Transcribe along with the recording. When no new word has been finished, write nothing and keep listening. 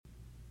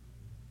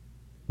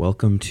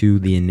Welcome to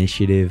the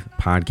Initiative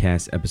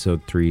Podcast,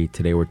 Episode 3.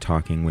 Today we're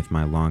talking with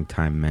my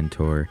longtime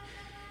mentor,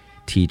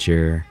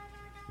 teacher,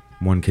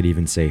 one could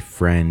even say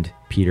friend,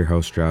 Peter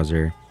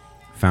Hostrauser,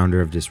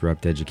 founder of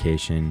Disrupt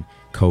Education,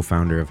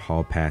 co-founder of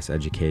Hall Pass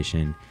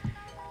Education,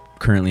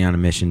 currently on a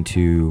mission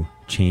to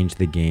change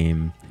the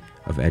game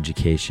of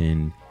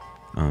education,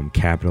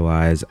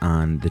 capitalize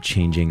on the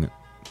changing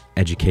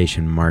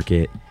education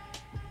market,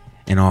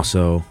 and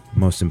also,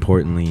 most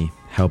importantly,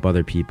 help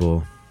other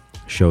people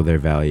show their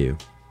value.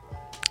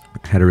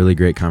 Had a really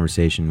great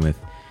conversation with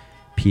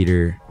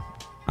Peter.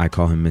 I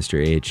call him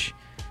Mr. H.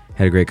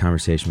 Had a great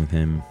conversation with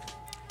him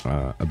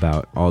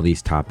about all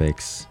these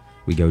topics.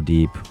 We go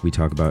deep. We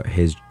talk about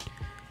his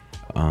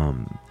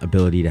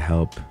ability to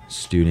help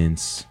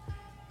students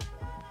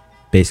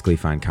basically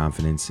find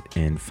confidence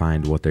and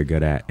find what they're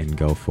good at and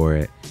go for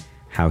it.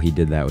 How he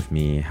did that with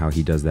me, how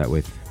he does that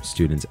with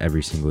students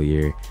every single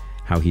year,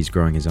 how he's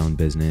growing his own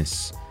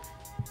business,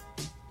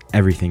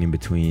 everything in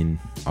between,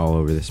 all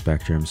over the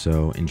spectrum.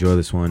 So enjoy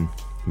this one.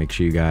 Make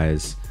sure you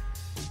guys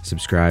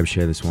subscribe,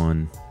 share this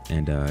one,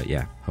 and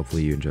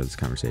hopefully you enjoy this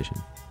conversation.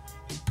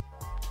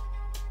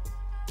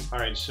 All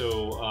right,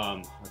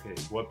 so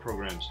what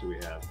programs do we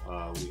have?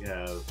 We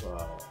have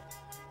a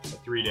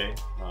 3-day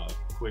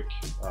quick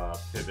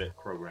pivot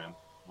program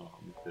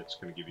that's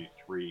going to give you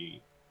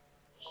 3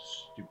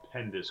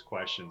 stupendous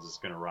questions that's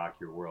going to rock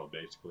your world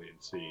basically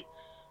and see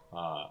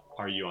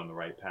are you on the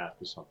right path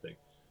to something.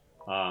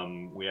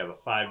 We have a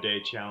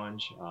 5-day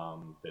challenge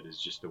that is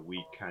just a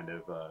week kind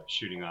of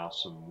shooting off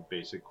some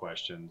basic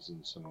questions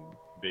and some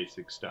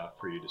basic stuff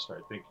for you to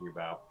start thinking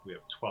about. We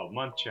have a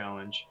 12-month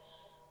challenge,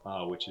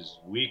 which is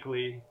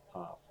weekly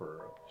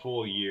for a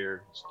full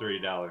year. It's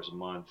 $30 a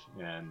month,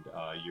 and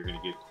you're going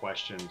to get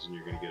questions and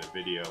you're going to get a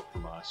video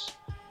from us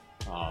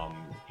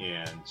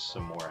and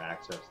some more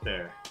access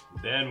there.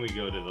 Then we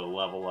go to the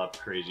Level Up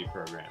Crazy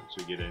programs.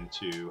 We get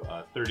into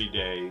a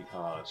 30-day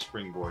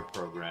springboard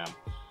program.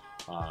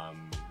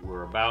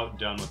 We're about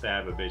done with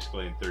that, but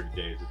basically in 30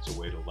 days, it's a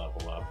way to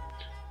level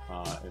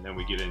up. And then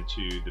we get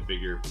into the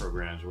bigger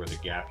programs where the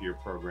gap year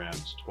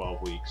programs,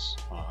 12 weeks,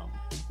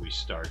 we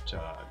start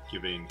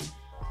giving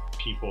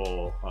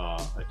people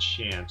a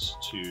chance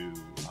to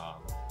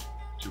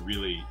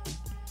really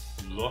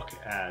look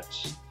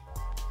at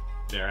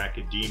their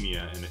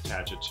academia and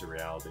attach it to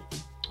reality.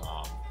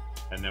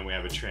 And then we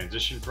have a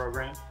transition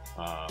program,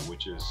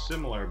 which is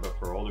similar, but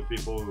for older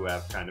people who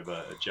have kind of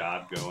a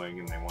job going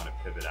and they want to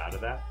pivot out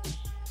of that.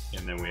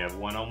 And then we have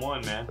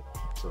one-on-one, man.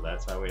 So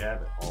that's how we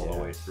have it all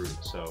the way through.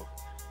 So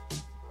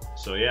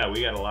yeah,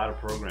 we got a lot of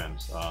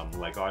programs.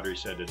 Like Audrey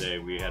said today,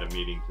 we had a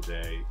meeting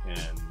today,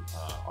 and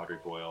Audrey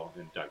Boyle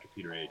and Dr.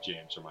 Peter A.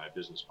 James are my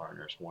business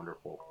partners.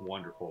 Wonderful,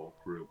 wonderful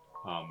group.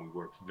 We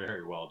work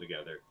very well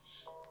together.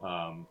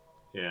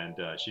 And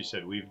she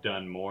said we've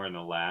done more in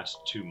the last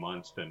 2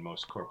 months than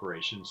most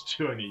corporations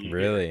do in a year.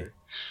 Really?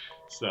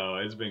 So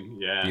it's been,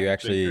 Do you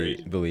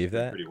actually believe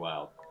that? Pretty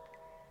wild.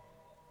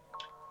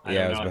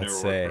 Yeah, I was about to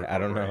say, I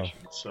don't know.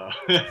 So,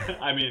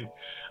 I mean,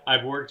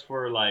 I've worked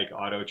for like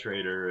Auto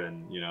Trader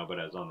and, but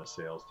I was on the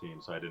sales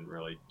team, so I didn't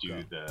really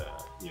do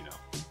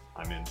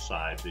I'm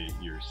inside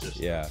your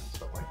system and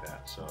stuff like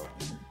that. So,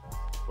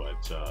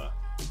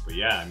 but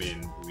yeah, I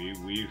mean,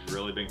 we've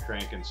really been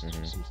cranking some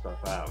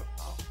stuff out.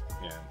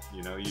 And,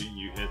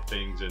 you hit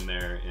things in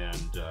there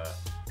and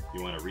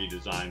you want to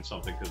redesign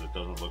something because it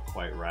doesn't look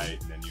quite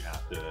right. And then you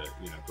have to,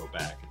 go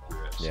back and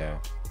do it. Yeah.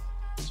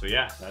 So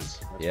yeah,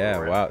 that's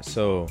wow.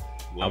 So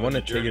I want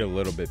to take it a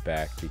little bit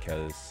back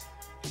because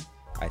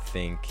I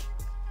think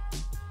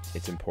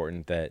it's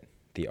important that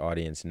the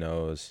audience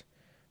knows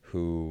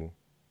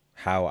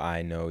how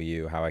I know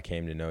you, how I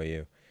came to know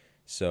you.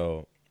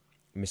 So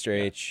Mr.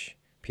 H,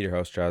 Peter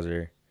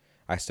Hostrauser,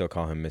 I still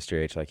call him Mr.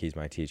 H like he's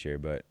my teacher,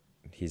 but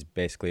he's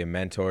basically a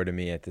mentor to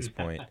me at this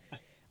point.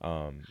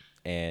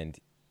 And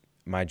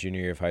my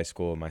junior year of high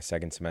school, my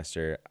second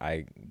semester,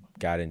 I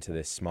got into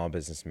this small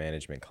business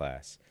management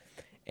class.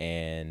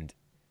 And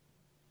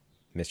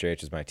Mr.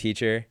 H was my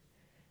teacher.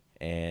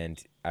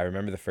 And I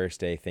remember the first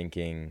day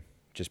thinking,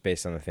 just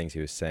based on the things he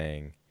was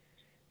saying,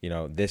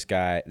 this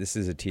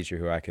is a teacher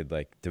who I could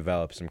like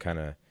develop some kind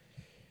of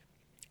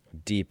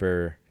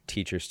deeper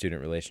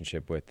teacher-student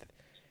relationship with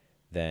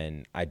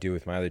than I do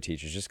with my other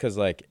teachers, just because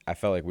like I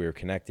felt like we were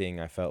connecting.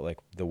 I felt like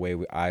the way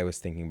I was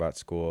thinking about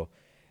school,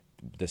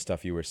 the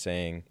stuff you were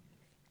saying,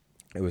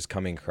 it was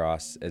coming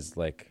across as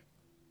like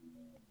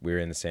we were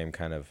in the same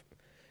kind of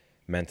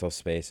mental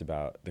space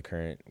about the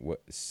current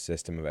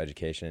system of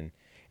education.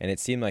 And it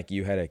seemed like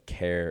you had a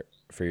care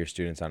for your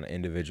students on an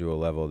individual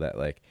level that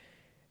like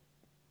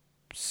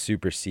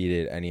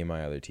superseded any of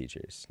my other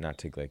teachers. Not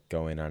to like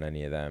go in on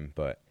any of them,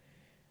 but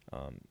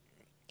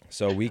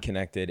so we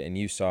connected, and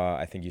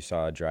I think you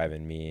saw a drive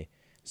in me.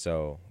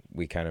 So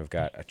we kind of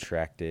got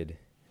attracted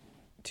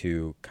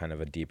to kind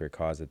of a deeper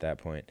cause at that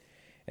point.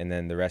 And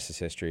then the rest is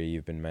history.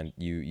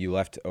 You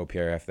left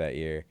OPRF that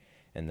year,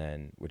 and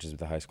then, which is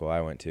the high school I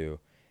went to,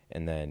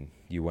 and then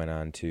you went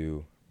on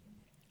to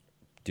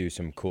do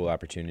some cool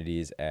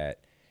opportunities at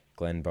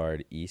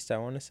Glenbard East, I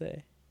want to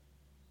say.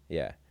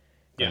 Yeah,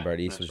 Yeah, Glenbard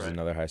East, that's which is right.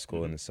 another high school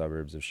Hmm. in the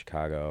suburbs of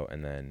Chicago,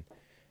 and then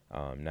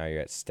now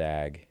you're at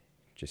Stag,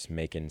 just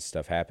making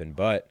stuff happen.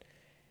 But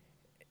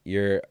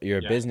you're a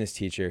Yeah. business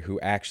teacher who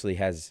actually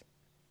has,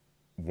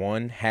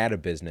 one, had a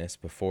business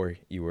before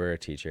you were a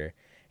teacher,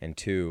 and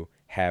two,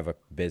 have a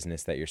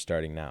business that you're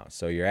starting now.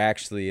 So you're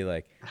actually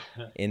like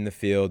in the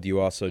field. You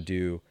also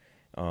do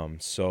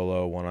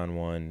solo,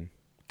 one-on-one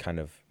kind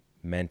of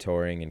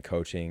mentoring and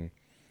coaching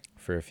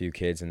for a few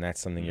kids, and that's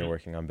something you're Hmm.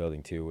 working on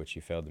building too, which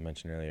you failed to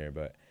mention earlier.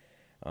 But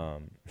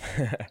um,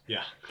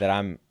 Yeah. that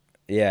I'm,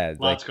 yeah, like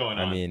Lots going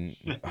I on. mean,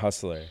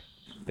 hustler,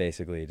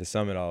 basically, to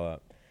sum it all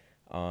up.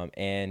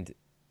 And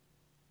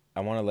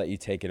I want to let you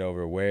take it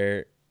over.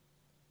 Where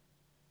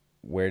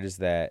does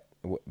that?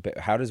 But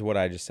how does what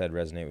I just said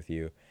resonate with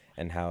you?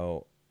 And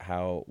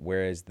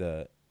where is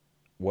the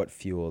what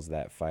fuels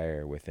that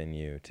fire within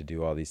you to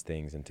do all these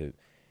things and to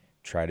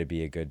try to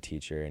be a good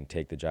teacher and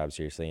take the job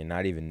seriously and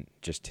not even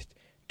just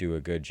do a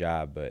good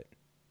job, but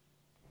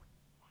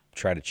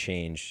try to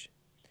change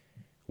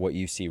what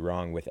you see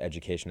wrong with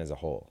education as a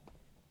whole?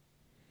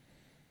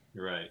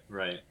 Right,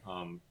 right.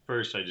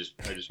 First, I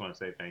just want to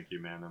say thank you,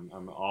 man.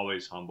 I'm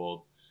always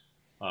humbled.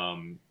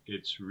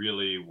 It's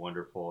really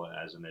wonderful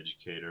as an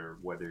educator,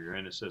 whether you're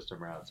in a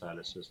system or outside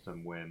a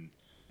system, when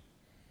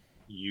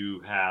you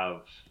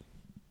have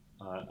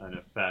an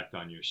effect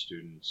on your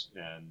students,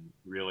 and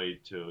really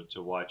to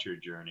watch your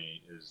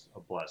journey is a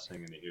blessing.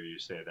 And to hear you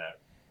say that,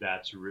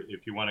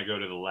 if you want to go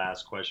to the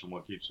last question,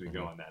 what keeps me Mm-hmm.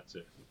 going? That's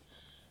it.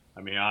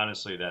 I mean,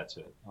 honestly, that's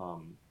it.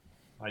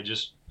 I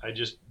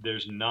just,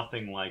 there's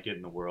nothing like it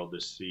in the world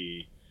to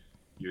see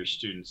your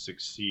students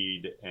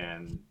succeed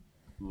and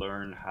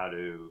learn how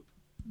to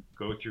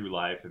go through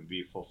life and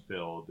be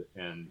fulfilled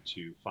and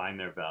to find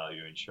their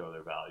value and show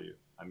their value.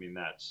 I mean,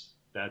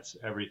 that's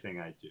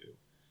everything I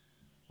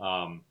do.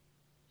 Um,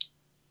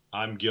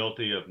 I'm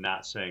guilty of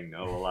not saying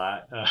no a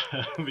lot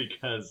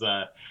because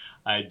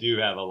I do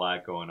have a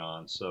lot going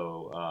on.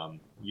 So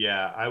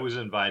yeah, I was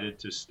invited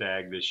to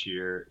Stag this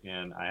year,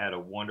 and I had a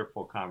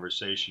wonderful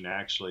conversation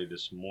actually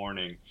this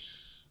morning.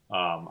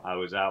 I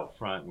was out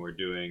front, and we're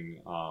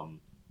doing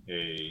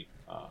a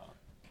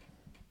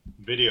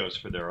videos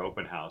for their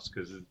open house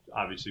because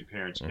obviously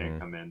parents can't Mm-hmm.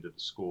 come into the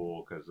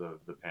school because of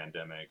the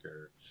pandemic,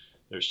 or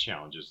there's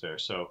challenges there.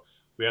 So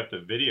we have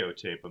to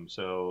videotape them.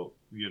 So,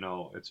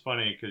 it's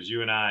funny because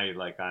you and I,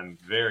 like, I'm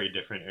very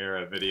different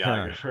era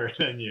videographer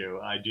than you.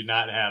 I do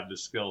not have the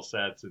skill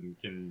sets and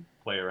can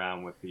play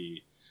around with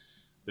the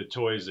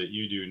toys that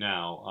you do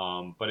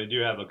now. But I do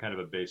have a kind of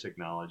a basic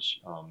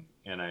knowledge,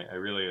 and I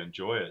really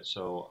enjoy it.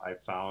 So I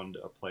found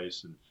a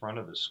place in front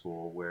of the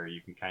school where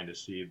you can kind of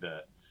see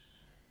the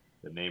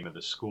name of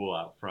the school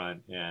out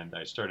front, and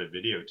I started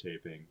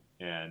videotaping.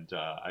 And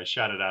I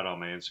shot it out on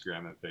my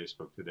Instagram and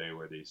Facebook today,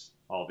 where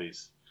all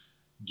these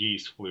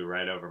geese flew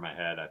right over my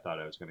head. I thought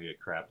I was going to get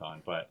crapped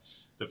on, but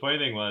the funny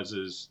thing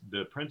is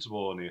the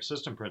principal and the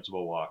assistant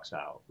principal walks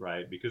out,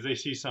 right? Because they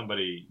see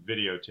somebody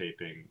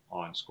videotaping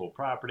on school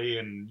property,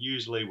 and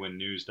usually when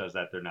news does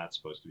that, they're not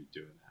supposed to be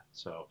doing that.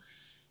 So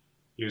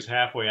he was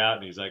halfway out,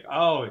 and he's like,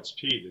 "Oh, it's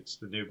Pete. It's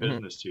the new Mm-hmm.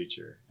 business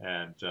teacher."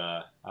 And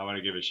I want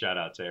to give a shout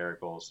out to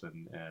Eric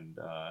Olson, and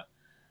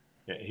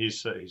yeah,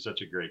 he's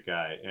such a great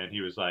guy. And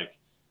he was like,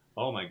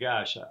 "Oh my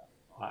gosh,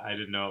 I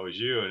didn't know it was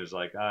you." And he's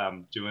like,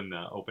 "I'm doing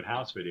the open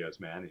house videos,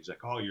 man." He's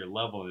like, "Oh, you're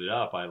leveling it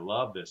up. I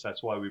love this.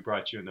 That's why we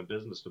brought you in the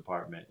business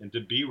department." And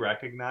to be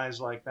recognized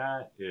like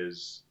that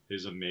is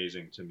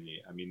amazing to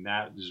me. I mean,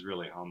 that is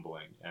really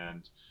humbling.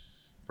 And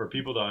for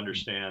people to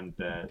understand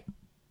that,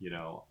 you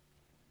know,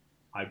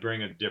 I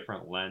bring a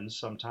different lens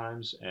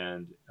sometimes,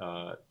 and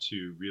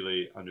to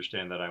really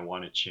understand that I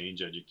want to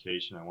change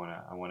education. I want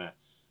to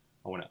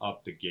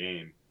up the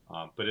game.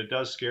 But it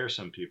does scare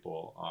some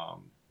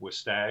people. With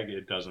Stag,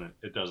 it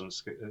doesn't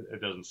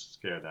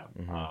scare them.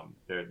 Mm-hmm.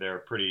 They're a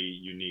pretty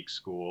unique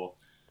school.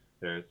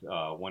 They're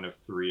one of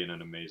three in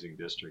an amazing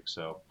district.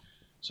 So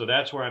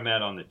that's where I'm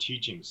at on the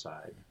teaching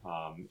side.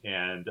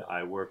 And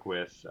I work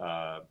with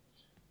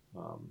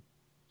um,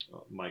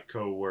 my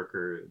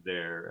co-worker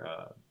there,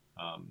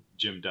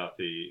 Jim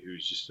Duffy,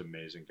 who's just an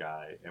amazing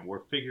guy, and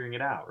we're figuring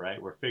it out. Right,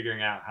 we're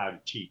figuring out how to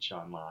teach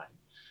online,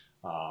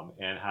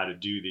 and how to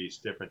do these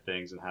different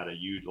things and how to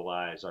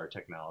utilize our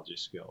technology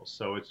skills.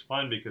 So it's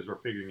fun because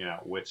we're figuring it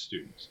out with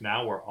students.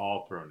 Now we're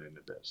all thrown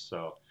into this.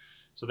 So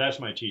that's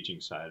my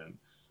teaching side.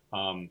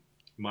 And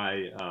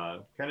my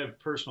kind of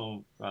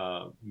personal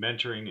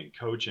mentoring and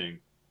coaching,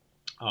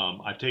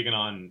 I've taken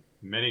on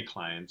many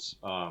clients,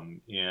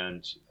 and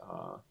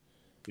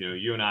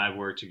you and I have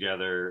worked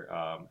together,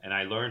 and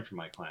I learn from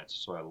my clients.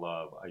 That's what I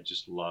love. I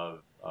just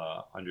love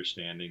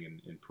understanding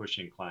and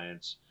pushing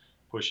clients,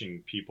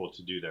 pushing people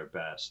to do their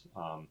best,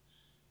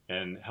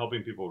 and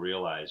helping people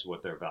realize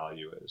what their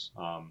value is.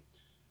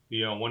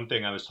 One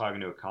thing, I was talking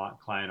to a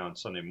client on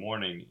Sunday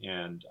morning,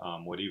 and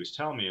what he was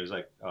telling me was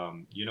like,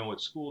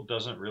 what school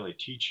doesn't really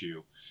teach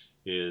you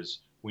is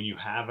when you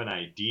have an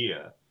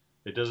idea,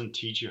 it doesn't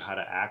teach you how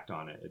to act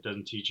on it. It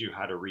doesn't teach you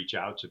how to reach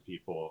out to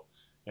people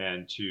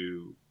and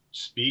to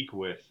speak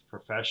with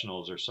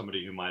professionals or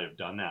somebody who might have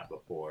done that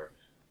before,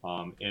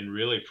 and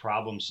really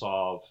problem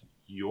solve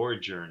your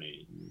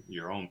journey,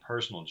 your own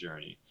personal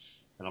journey.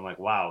 And I'm like,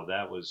 wow,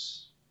 that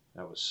was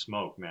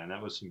smoke, man.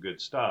 That was some good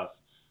stuff.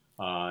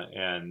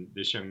 And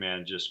this young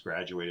man just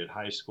graduated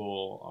high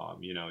school.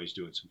 He's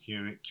doing some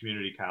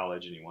community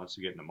college and he wants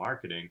to get into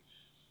marketing,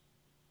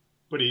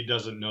 but he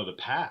doesn't know the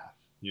path,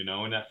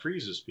 and that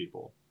freezes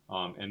people.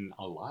 And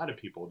a lot of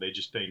people, they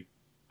just think,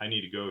 I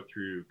need to go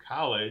through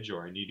college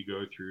or I need to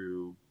go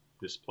through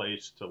this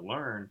place to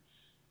learn.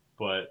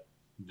 But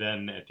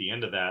then at the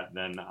end of that,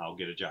 then I'll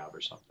get a job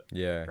or something.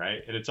 Yeah.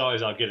 Right. And it's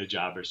always, I'll get a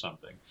job or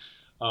something.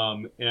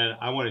 And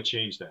I want to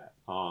change that.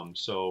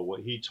 So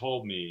what he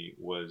told me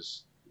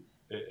was,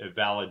 it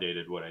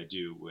validated what I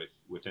do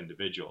with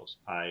individuals.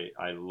 I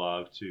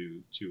love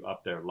to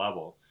up their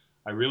level.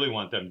 I really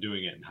want them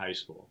doing it in high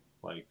school.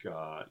 Like,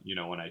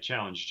 when I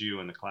challenged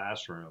you in the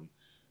classroom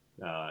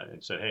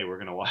and said, hey, we're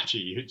going to watch a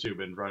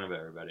YouTube in front of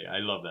everybody. I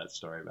love that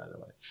story, by the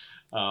way.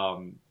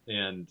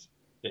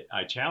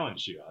 I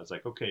challenged you. I was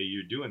like, okay,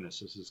 you're doing this.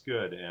 This is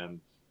good. And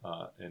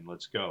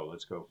let's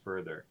go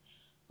further.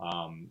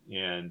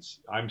 And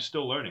I'm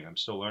still learning. I'm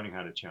still learning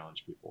how to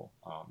challenge people.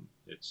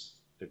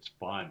 It's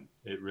fun.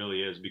 It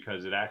really is,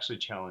 because it actually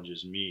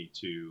challenges me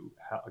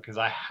because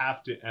I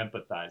have to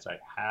empathize. I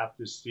have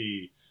to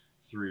see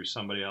through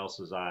somebody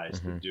else's eyes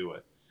to do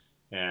it.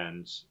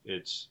 And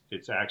it's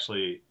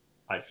actually,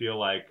 I feel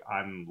like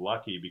I'm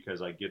lucky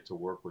because I get to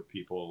work with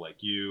people like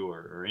you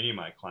or any of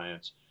my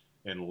clients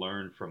and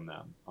learn from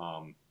them.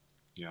 I'm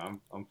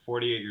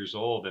 48 years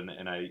old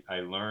and I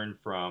learn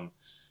from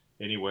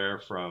anywhere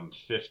from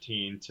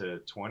 15 to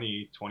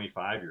 20,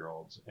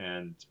 25-year-olds.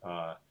 And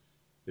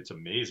it's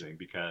amazing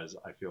because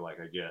I feel like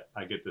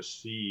I get to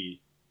see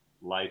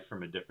life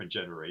from a different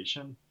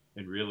generation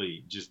and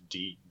really just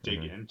dig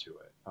into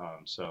it.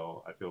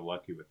 So I feel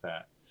lucky with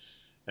that.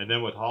 And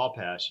then with Hall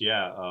Pass,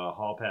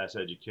 Hall Pass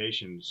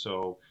education.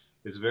 So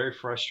it's very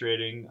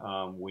frustrating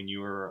when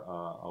you're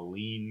a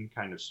lean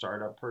kind of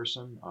startup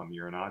person.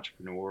 You're an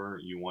entrepreneur.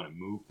 You want to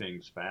move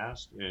things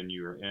fast, and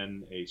you're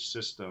in a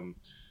system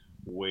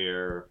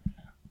where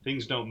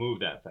things don't move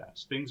that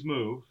fast. Things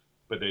move,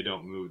 but they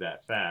don't move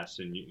that fast.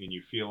 And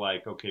you feel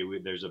like, okay,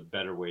 there's a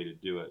better way to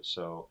do it.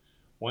 So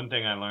one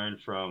thing I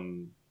learned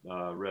from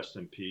rest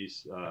in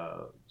peace,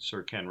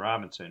 Sir Ken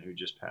Robinson, who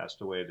just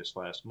passed away this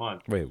last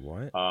month. Wait,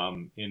 what?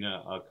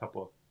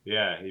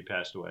 He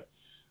passed away.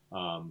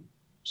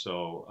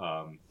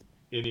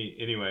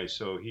 Anyway,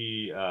 so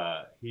he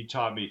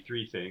taught me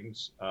three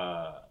things.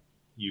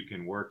 You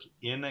can work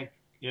in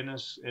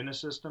a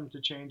system to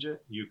change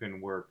it. You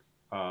can work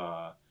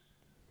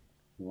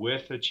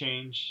with a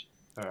change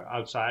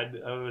outside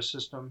of a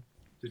system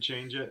to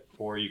change it,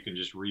 or you can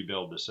just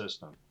rebuild the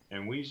system.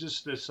 And we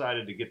just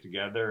decided to get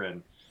together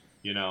and,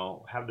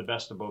 have the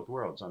best of both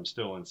worlds. I'm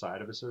still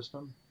inside of a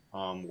system,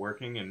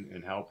 working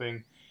and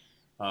helping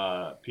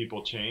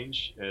people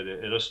change at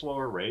a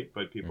slower rate,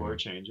 but people are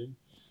changing.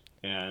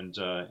 And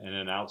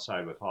then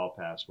outside with Hall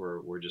Pass,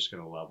 we're just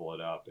going to level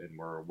it up, and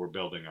we're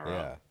building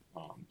our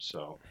own.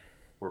 So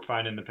we're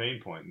finding the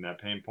pain point, and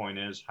that pain point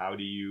is, how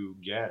do you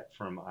get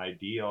from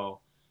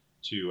ideal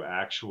to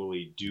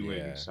actually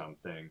doing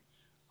something,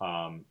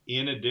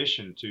 in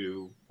addition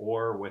to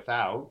or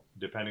without,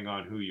 depending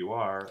on who you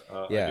are,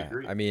 a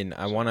degree. I mean,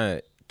 I want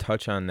to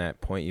touch on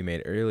that point you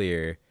made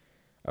earlier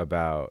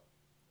about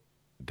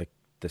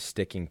the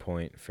sticking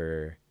point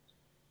for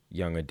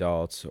young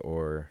adults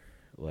or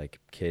like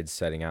kids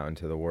setting out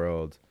into the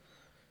world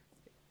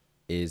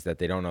is that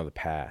they don't know the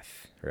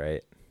path,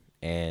 right?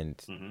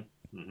 And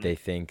they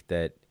think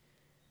that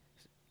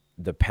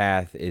the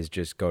path is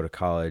just go to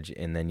college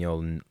and then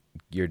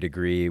your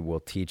degree will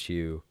teach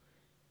you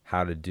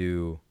how to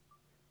do,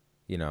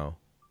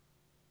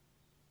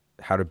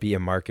 how to be a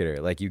marketer.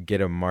 Like, you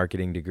get a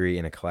marketing degree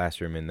in a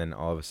classroom and then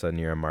all of a sudden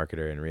you're a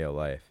marketer in real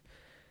life.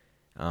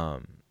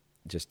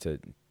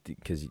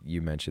 Because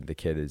you mentioned the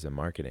kid is a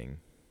marketing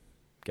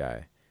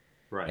guy.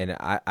 Right. And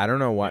I don't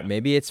know what,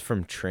 maybe it's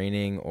from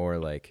training or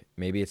like,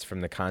 maybe it's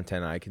from the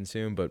content I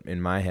consume, but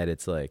in my head,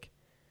 it's like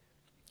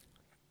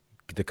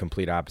the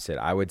complete opposite.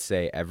 I would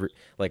say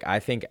I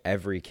think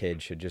every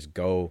kid should just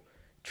go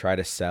try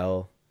to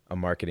sell a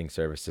marketing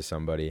service to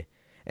somebody.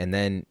 And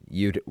then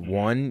you'd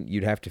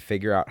have to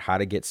figure out how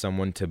to get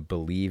someone to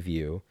believe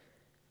you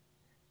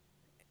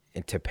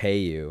and to pay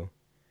you.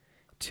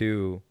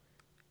 Two,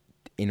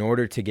 in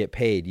order to get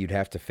paid, you'd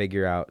have to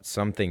figure out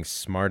something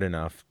smart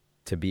enough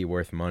to be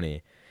worth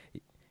money.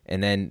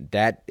 And then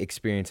that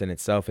experience in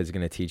itself is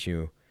going to teach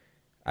you,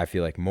 I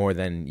feel like, more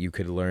than you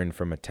could learn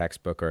from a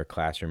textbook or a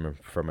classroom or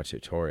from a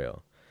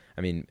tutorial.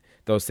 I mean,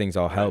 those things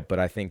all help, but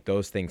I think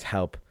those things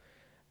help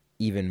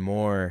even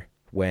more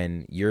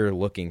when you're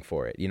looking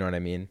for it. You know what I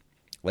mean?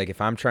 Like, if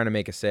I'm trying to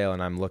make a sale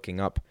and I'm looking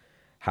up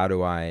how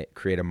do I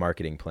create a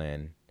marketing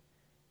plan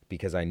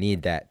because I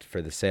need that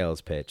for the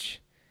sales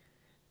pitch,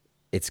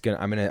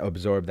 I'm going to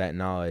absorb that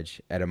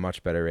knowledge at a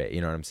much better rate.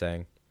 You know what I'm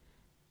saying?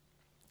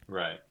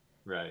 Right.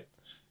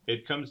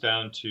 it comes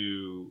down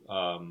to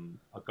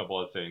a couple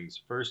of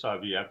things. First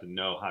off, you have to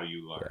know how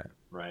you learn,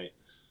 right?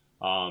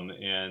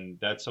 And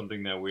that's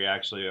something that we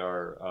actually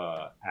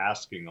are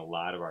asking a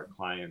lot of our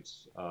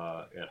clients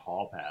at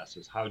Hall Pass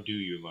is how do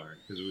you learn?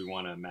 Because we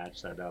want to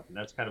match that up, and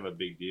that's kind of a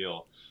big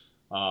deal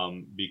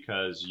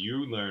because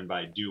you learn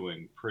by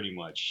doing pretty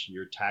much.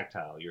 You're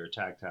tactile. You're a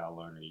tactile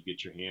learner. You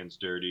get your hands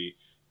dirty,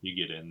 you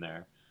get in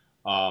there.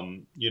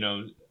 You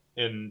know,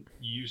 and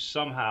you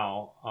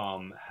somehow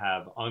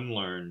have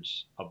unlearned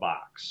a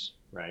box,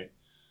 right?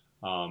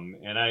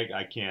 And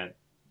I can't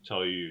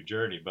tell you your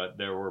journey, but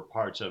there were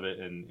parts of it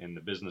in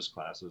the business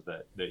classes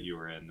that you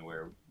were in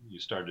where you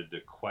started to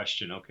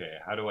question, okay,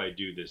 how do I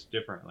do this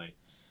differently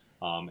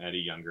at a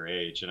younger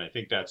age? And I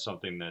think that's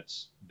something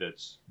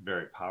that's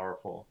very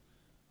powerful.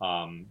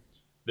 Um,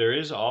 there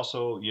is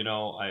also, you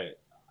know,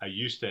 I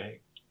used to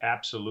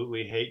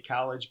absolutely hate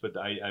college, but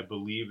I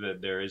believe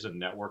that there is a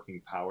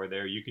networking power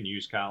there. You can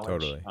use college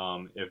Totally.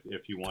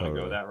 if you want to go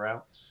Totally. that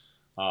route.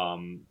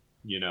 Um,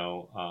 you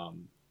know,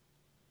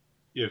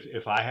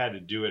 if I had to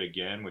do it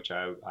again, which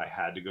I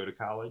had to go to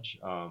college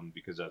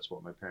because that's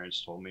what my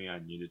parents told me I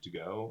needed to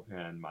go,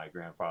 and my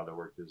grandfather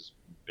worked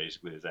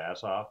basically his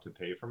ass off to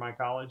pay for my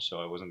college,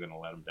 so I wasn't going to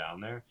let him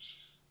down there.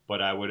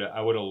 But I would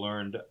have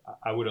learned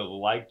I would have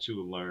liked to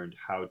have learned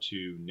how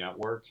to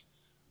network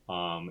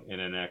and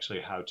then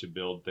actually how to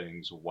build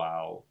things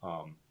while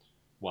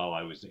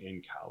I was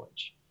in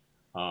college.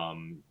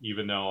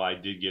 Even though I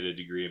did get a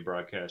degree in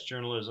broadcast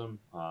journalism,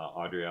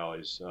 Audrey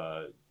always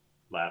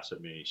laughs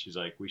at me. She's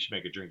like, "We should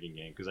make a drinking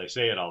game," because I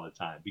say it all the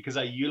time because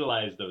I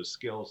utilize those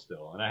skills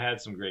still, and I had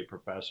some great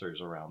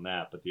professors around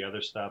that. But the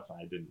other stuff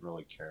I didn't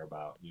really care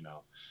about, you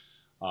know.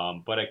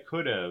 But I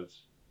could have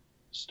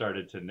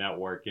started to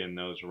network in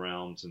those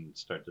realms and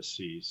start to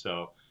see.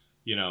 So,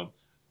 you know,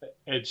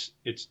 it's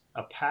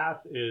a path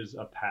is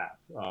a path,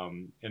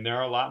 and there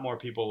are a lot more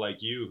people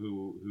like you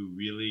who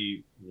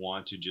really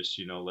want to just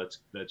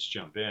let's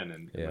jump in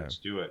and Yeah. let's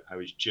do it. I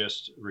was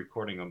just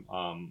recording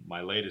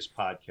my latest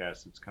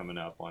podcast that's coming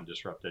up on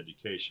disrupt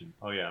education.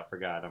 Oh yeah, I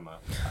forgot I'm a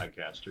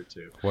podcaster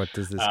too. What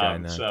does this guy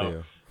not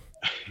So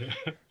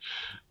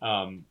do?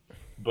 um,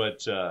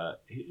 but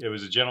it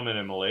was a gentleman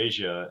in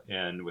Malaysia,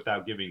 and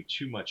without giving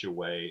too much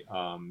away,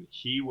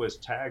 he was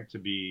tagged to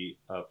be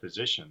a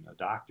physician, a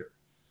doctor.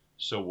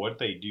 So what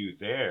they do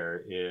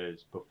there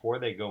is before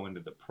they go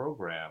into the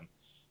program,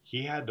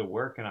 he had to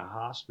work in a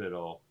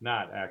hospital,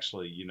 not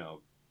actually,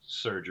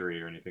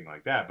 surgery or anything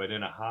like that, but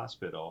in a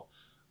hospital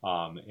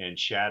and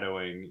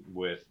shadowing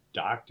with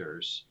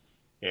doctors.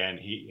 And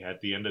he,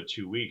 at the end of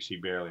 2 weeks, he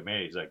barely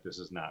made it. He's like, this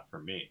is not for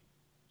me.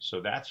 So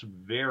that's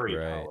very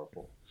Right.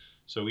 powerful.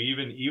 So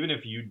even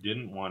if you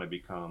didn't want to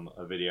become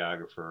a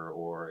videographer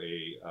or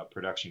a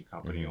production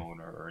company Hmm.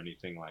 owner or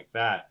anything like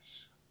that,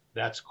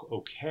 that's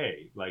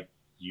okay. Like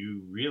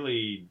you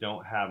really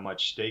don't have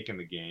much stake in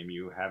the game.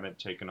 You haven't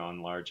taken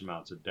on large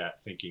amounts of debt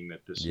thinking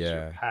that this is your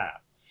Yeah.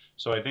 path.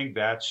 So I think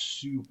that's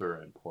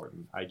super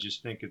important. I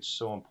just think it's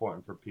so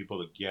important for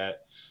people to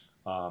get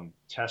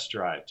test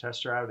drive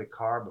the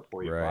car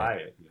before you Right. buy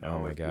it. You Oh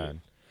know, my God.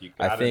 you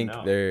I gotta think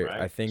know, there.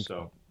 right?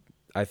 So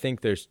I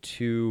think there's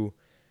two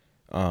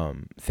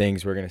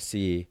things we're gonna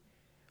see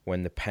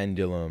when the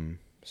pendulum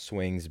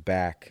swings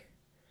back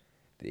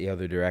the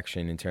other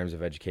direction in terms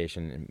of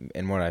education,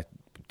 and what I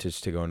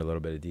just to go into a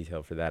little bit of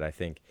detail for that, I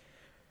think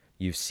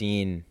you've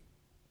seen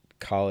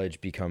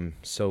college become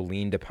so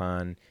leaned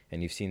upon,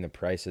 and you've seen the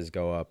prices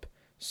go up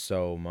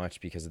so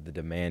much because of the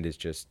demand is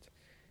just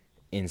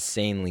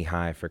insanely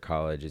high for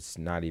college. It's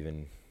not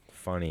even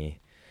funny.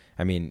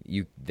 I mean,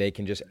 they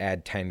can just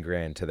add 10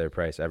 grand to their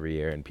price every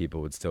year and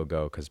people would still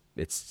go cuz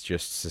it's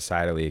just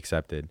societally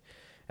accepted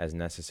as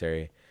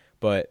necessary.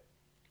 But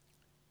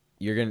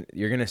you're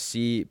going to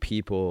see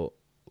people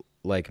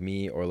like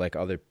me or like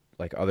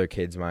other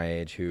kids my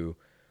age who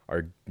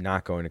are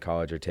not going to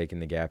college or taking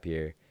the gap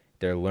year.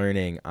 They're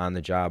learning on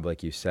the job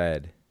like you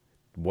said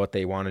what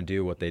they want to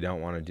do, what they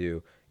don't want to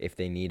do, if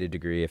they need a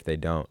degree, if they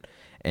don't.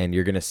 And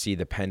you're going to see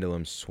the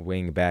pendulum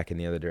swing back in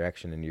the other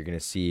direction, and you're going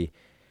to see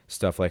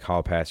stuff like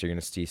Hall Pass. You're going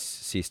to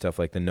see stuff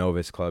like the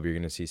Novus Club. You're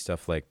going to see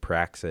stuff like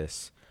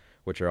Praxis,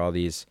 which are all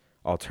these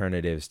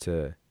alternatives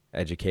to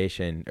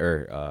education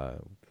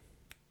or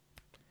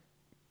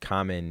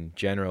common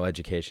general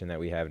education that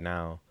we have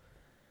now.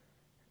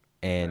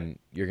 And right.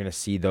 you're going to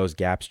see those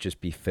gaps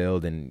just be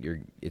filled,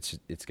 and it's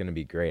going to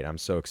be great. I'm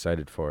so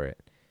excited for it.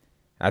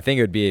 I think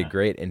it would be a Yeah.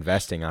 great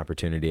investing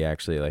opportunity,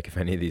 actually. Like if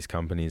any of these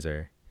companies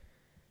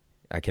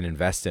I can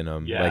invest in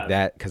them like Yeah.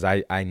 that because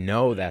I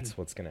know that's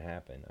what's gonna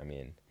happen. I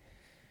mean,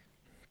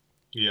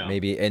 Yeah.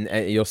 maybe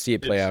and you'll see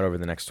it play It's out over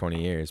the next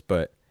 20 years.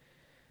 But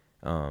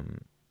um,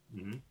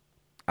 mhm.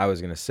 I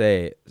was gonna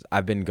say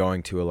I've been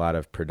going to a lot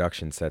of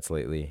production sets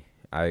lately.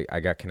 I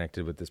got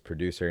connected with this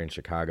producer in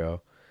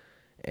Chicago,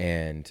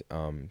 and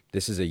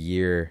this is a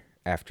year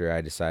after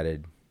I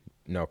decided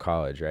no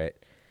college, right?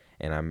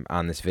 And I'm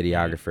on this Mhm.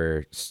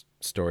 videographer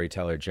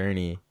storyteller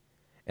journey,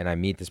 and I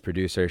meet this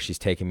producer. She's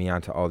taking me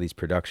onto all these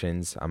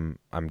productions.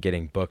 I'm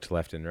getting booked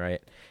left and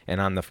right. And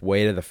on the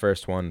way to the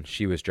first one,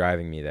 she was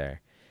driving me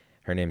there.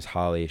 Her name's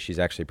Holly. She's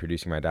actually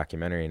producing my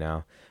documentary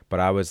now. But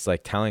I was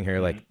like telling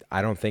her, like,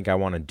 I don't think I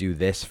want to do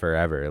this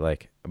forever.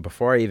 Like,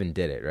 before I even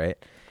did it, right?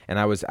 And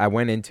I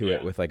went into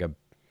it with like a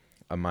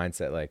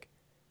mindset like,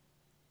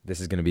 this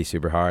is going to be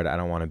super hard. I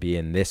don't want to be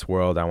in this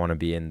world. I want to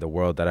be in the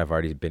world that I've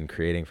already been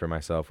creating for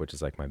myself, which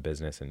is like my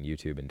business and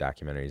YouTube and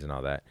documentaries and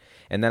all that.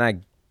 And then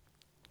I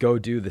go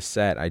do the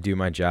set. I do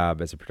my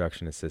job as a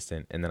production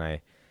assistant, and then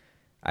I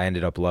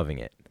ended up loving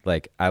it.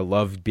 Like, I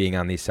love being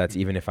on these sets,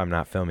 even if I'm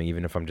not filming,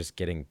 even if I'm just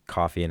getting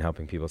coffee and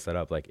helping people set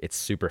up. Like, it's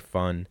super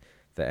fun.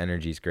 The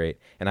energy's great.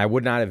 And I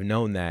would not have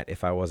known that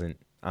if I wasn't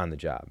on the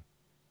job.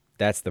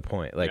 That's the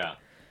point. Like,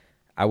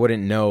 I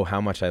wouldn't know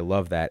how much I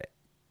love that.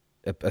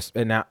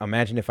 And now,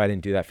 imagine if I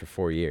didn't do that for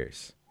 4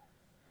 years.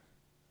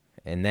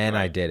 And then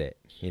I did it,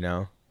 you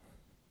know?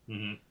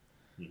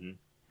 Mm-hmm. Mm-hmm.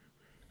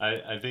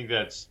 I think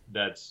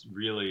that's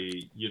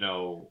really, you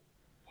know,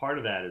 part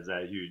of that is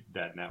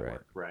that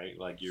network, right?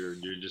 Like you're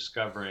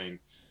discovering.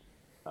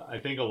 I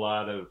think a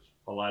lot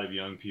of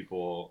young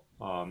people,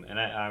 and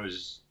I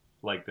was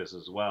like this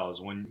as well,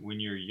 is when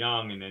you're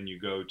young and then you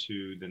go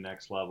to the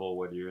next level,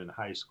 whether you're in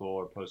high school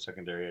or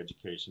post-secondary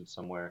education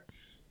somewhere,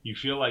 you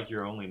feel like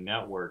your only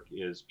network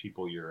is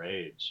people your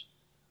age,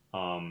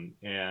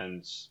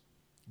 and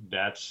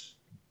that's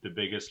the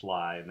biggest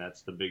lie, and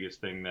that's the biggest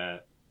thing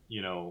that,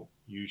 you know,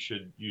 you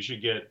should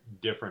get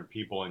different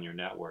people in your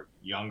network,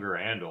 younger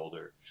and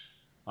older,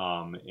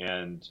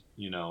 and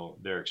you know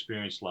their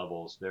experience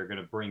levels. They're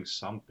going to bring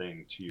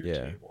something to your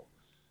table,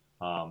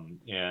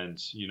 and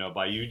you know,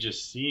 by you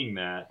just seeing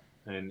that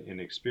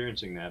and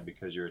experiencing that,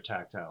 because you're a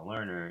tactile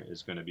learner,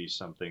 is going to be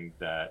something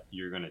that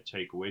you're going to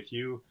take with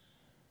you,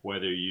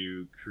 whether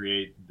you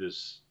create the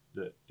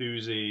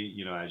thuzy,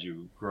 you know, as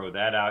you grow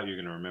that out, you're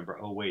going to remember,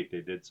 oh wait,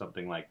 they did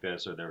something like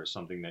this, or there was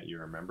something that you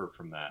remember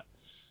from that.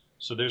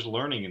 So there's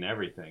learning in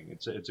everything.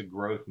 It's a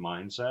growth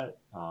mindset,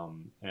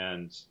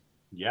 and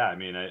yeah, I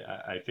mean,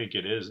 I think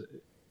it is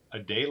a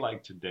day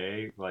like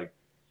today, like,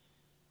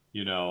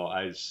 you know,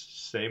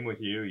 same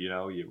with you. You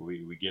know,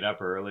 we get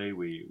up early,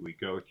 we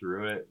go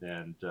through it,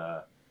 and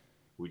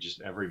we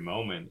just, every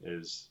moment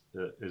is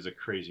a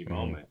crazy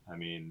moment. I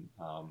mean,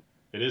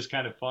 it is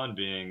kind of fun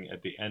being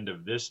at the end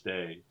of this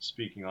day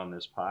speaking on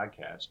this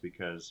podcast,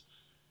 because,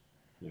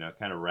 you know, it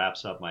kind of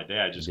wraps up my day.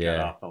 I just got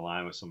off the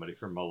line with somebody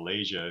from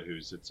Malaysia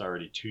it's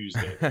already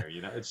Tuesday there.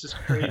 You know, it's just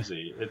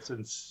crazy. It's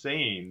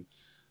insane.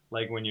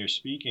 Like when you're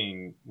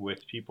speaking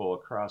with people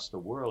across the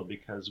world,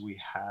 because we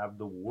have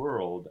the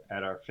world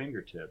at our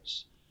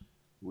fingertips.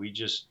 We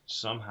just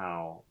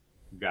somehow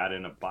got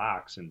in a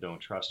box and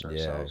don't trust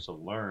ourselves to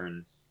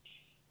learn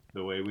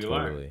the way we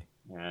learn.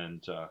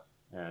 And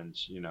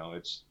you know,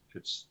 it's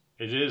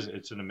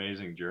an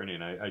amazing journey.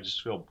 And I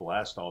just feel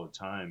blessed all the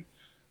time.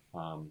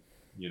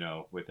 You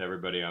know, with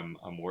everybody I'm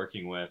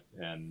working with,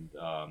 and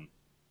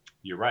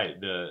you're right.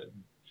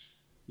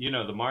 You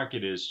know, the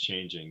market is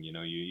changing. You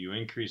know, you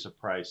increase a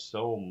price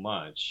so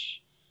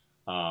much,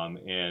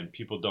 and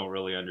people don't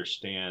really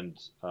understand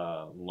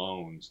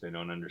loans. They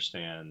don't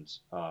understand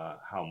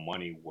how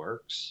money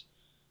works,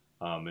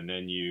 and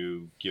then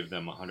you give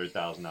them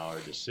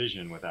 $100,000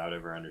 decision without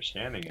ever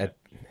understanding it.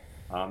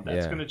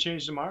 That's going to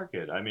change the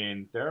market. I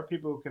mean, there are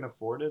people who can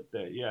afford it.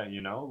 That,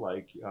 you know,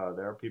 like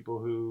there are people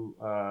who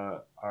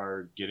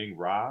are getting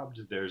robbed.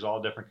 There's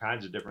all different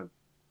kinds of different.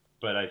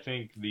 But I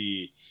think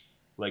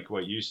like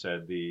what you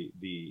said,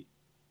 the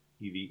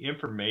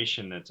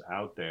information that's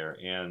out there,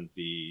 and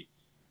the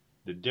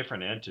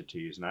different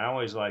entities. And I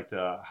always like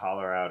to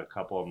holler out a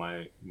couple of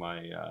my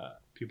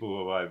people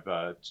who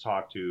I've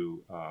talked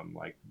to,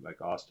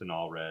 like Austin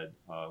Allred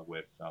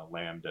with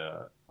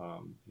Lambda,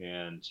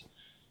 and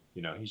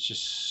you know, he's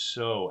just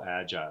so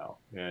agile,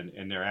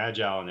 and they're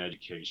agile in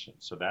education.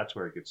 So that's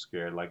where it gets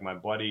scared. Like my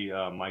buddy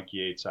Mike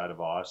Yates out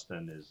of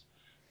Austin is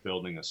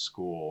building a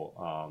school,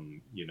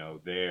 you know,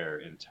 there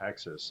in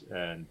Texas.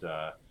 And,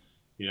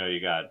 you know, you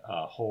got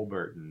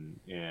Holberton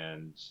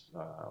and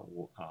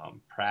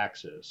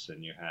Praxis,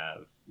 and you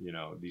have, you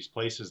know, these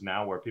places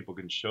now where people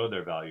can show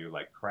their value,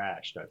 like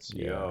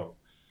Crash.co.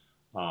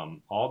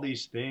 All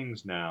these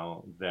things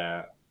now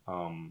that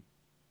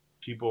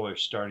people are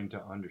starting to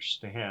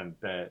understand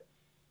that,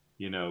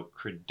 you know,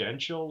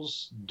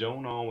 credentials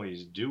don't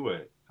always do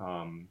it.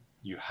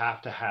 You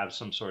have to have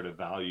some sort of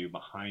value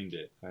behind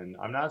it. And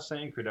I'm not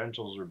saying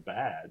credentials are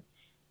bad.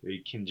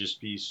 It can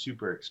just be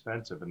super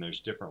expensive, and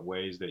there's different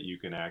ways that you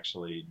can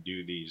actually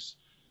do these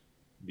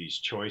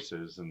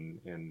choices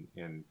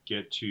and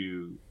get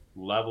to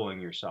leveling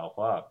yourself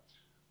up.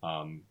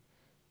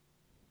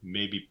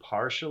 Maybe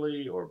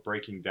partially, or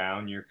breaking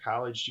down your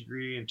college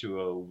degree into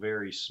a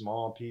very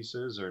small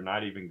pieces, or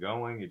not even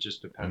going. It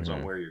just depends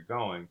on where you're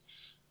going.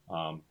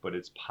 But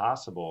it's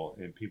possible,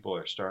 and people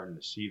are starting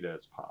to see that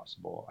it's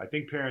possible. I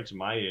think parents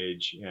my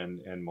age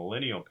and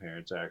millennial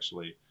parents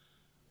actually,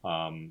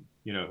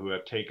 you know, who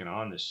have taken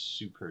on this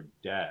super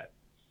debt,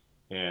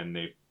 and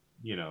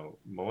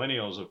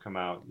millennials have come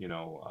out,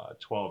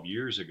 12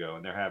 years ago,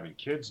 and they're having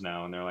kids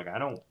now, and they're like, I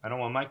don't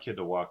want my kid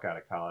to walk out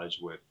of college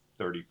with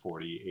 30,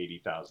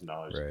 40,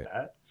 $80,000 of Right.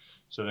 debt.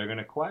 So they're going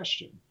to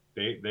question.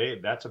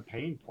 That's a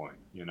pain point.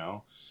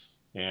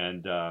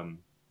 And,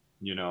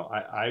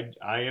 I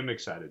am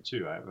excited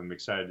too. I'm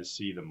excited to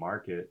see the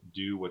market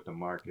do what the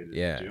market is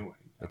Yeah. doing.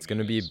 I It's mean,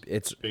 gonna be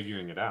it's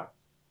figuring it out.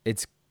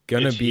 it's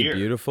gonna It's be here.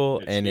 beautiful,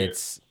 It's and here.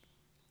 it's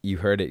you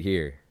heard it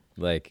here.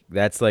 Like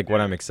that's like what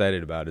Yeah. I'm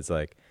excited about. It's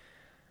like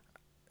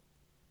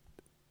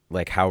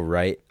how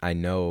right I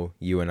know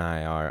you and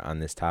I are on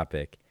this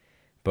topic,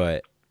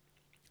 but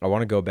I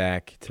want to go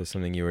back to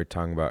something you were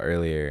talking about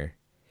earlier.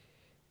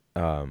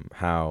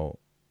 How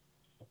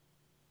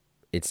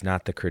it's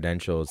not the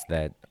credentials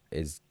that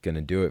is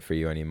gonna do it for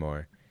you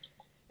anymore,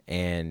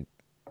 and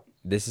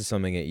this is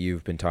something that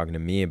you've been talking to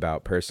me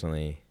about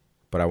personally,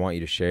 but I want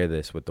you to share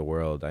this with the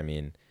world. I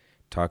mean,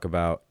 talk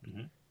about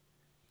Hmm.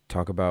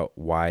 talk about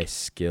why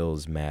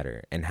skills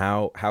matter and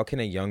how can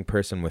a young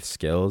person with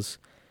skills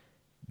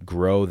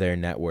grow their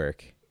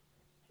network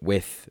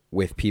with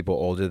people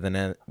older than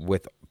them,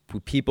 with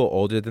people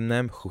older than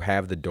them who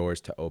have the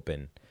doors to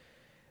open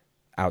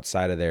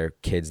outside of their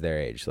kids their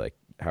age, like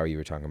how you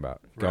were talking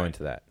about. Go Right.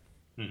 into that.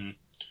 Hmm.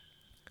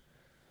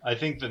 I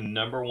think the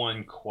number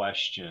one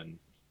question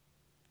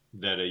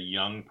that a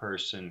young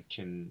person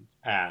can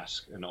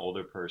ask an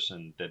older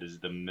person that is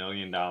the $1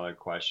 million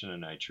question,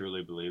 and I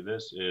truly believe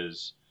this,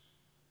 is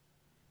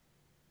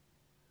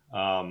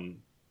um,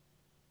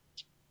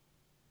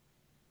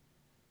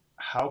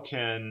 how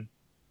can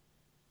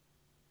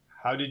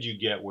how did you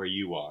get where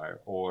you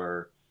are,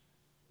 or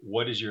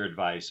what is your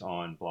advice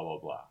on blah blah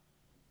blah.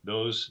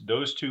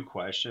 Those two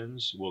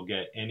questions will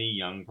get any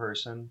young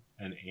person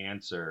an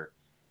answer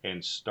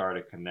and start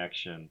a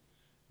connection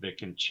that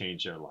can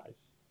change their life.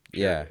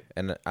 Yeah, Period.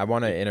 and I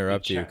want to It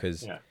interrupt you cha-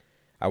 because yeah.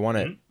 I want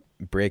to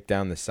Hmm. break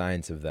down the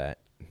science of that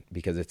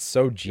because it's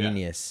so Yeah.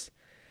 genius.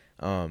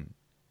 Um,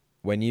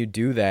 when you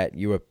do that,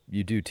 you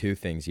do two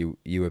things.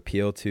 You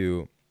appeal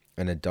to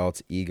an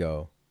adult's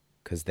ego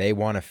because they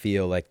want to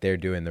feel like they're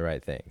doing the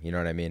right thing. You know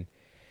what I mean?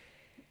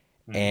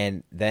 Hmm.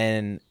 And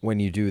then when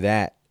you do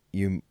that,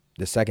 you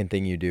the second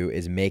thing you do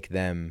is make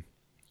them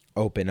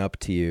open up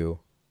to you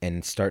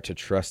and start to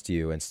trust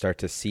you and start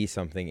to see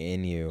something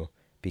in you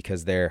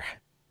because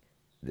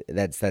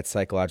that's that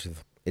psychological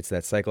it's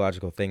that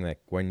psychological thing that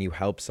when you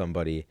help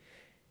somebody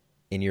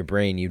in your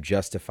brain you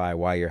justify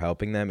why you're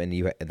helping them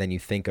and then you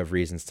think of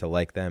reasons to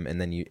like them and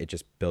then it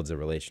just builds a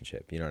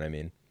relationship. You know what I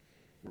mean?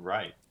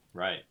 Right.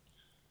 Right.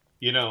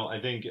 I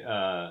think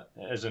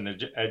as an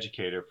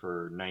educator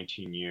for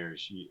 19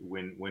 years,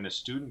 when a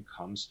student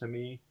comes to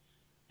me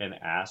and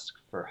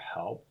asks for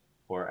help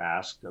or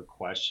asks a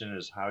question,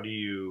 is how do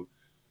you,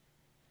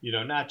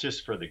 not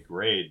just for the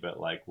grade,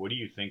 but like, what do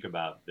you think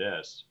about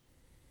this?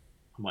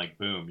 I'm like,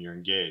 boom, you're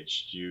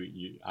engaged.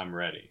 I'm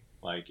ready.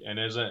 Like, and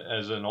as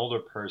an older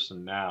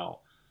person now,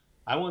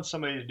 I want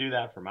somebody to do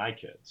that for my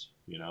kids.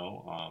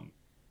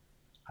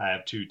 I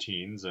have two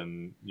teens,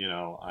 and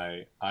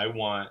I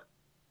want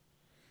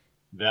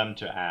them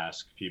to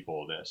ask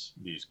people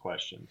these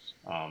questions.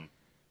 I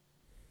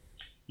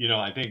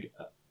think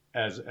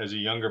as a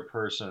younger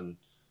person,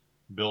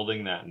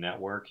 building that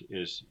network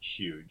is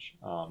huge.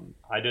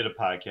 I did a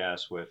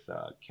podcast with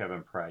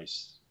Kevin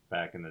Price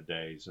back in the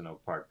days, an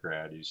Oak Park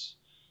grad.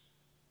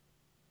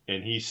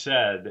 And he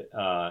said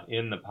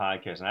in the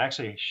podcast, and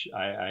actually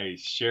I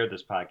shared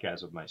this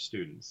podcast with my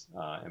students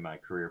in my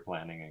career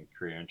planning and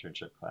career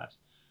internship class.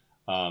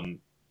 Um,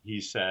 he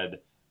said,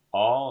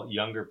 all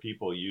younger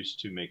people used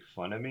to make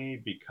fun of me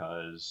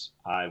because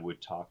I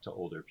would talk to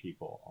older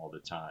people all the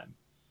time.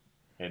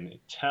 And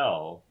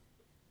until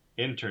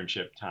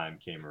internship time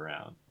came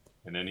around.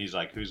 And then he's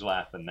like, who's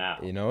laughing now?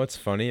 You know what's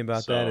funny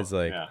about that is So,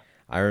 like yeah.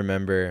 I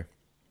remember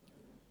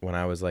when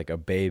I was like a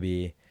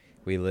baby,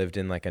 we lived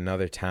in like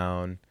another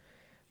town.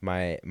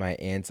 My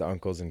aunts,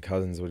 uncles, and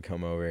cousins would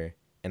come over,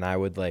 and I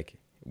would like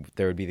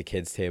there would be the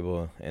kids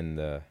table and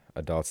the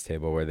adults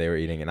table where they were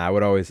eating, and I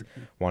would always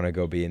want to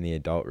go be in the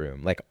adult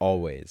room, like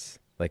always.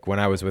 Like when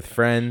I was with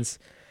friends,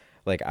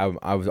 like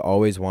I was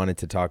always wanted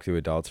to talk to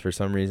adults for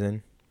some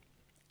reason,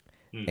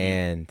 Hmm.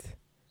 and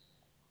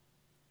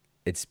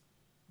it's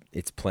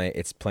it's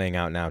playing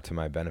out now to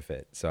my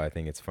benefit. So I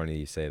think it's funny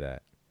you say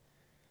that.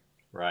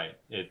 Right.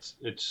 It's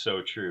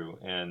so true.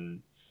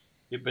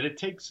 But it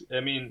takes, I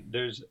mean,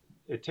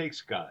 it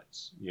takes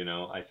guts,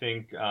 I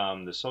think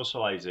the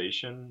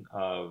socialization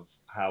of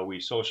how we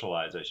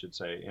socialize, I should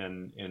say,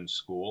 in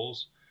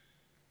schools,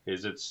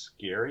 is it's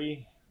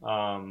scary.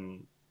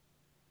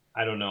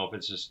 I don't know if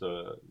it's just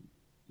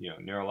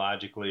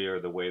neurologically or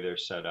the way they're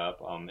set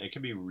up. It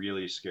can be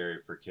really scary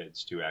for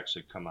kids to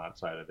actually come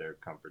outside of their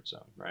comfort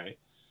zone, right?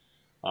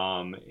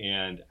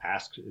 And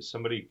ask, if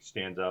somebody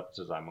stands up and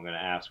says, I'm going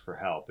to ask for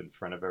help in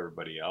front of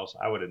everybody else.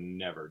 I would have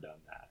never done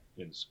that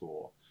in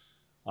school.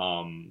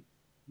 Um,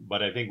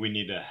 but I think we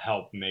need to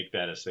help make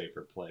that a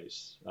safer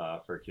place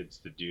for kids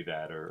to do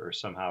that, or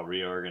somehow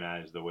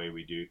reorganize the way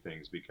we do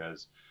things,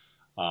 because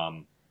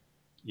um,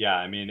 yeah,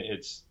 I mean,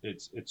 it's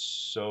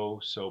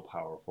so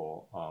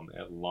powerful.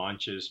 It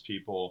launches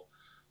people.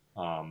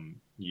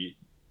 You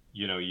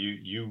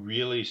you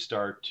really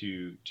start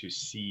to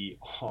see.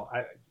 Oh,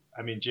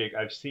 I mean, Jake,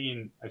 I've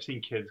seen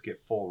kids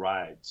get full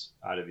rides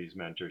out of these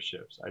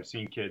mentorships. I've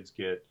seen kids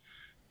get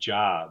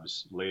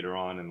jobs later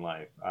on in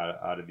life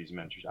out of these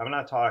mentorships. I'm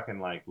not talking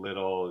like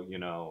little,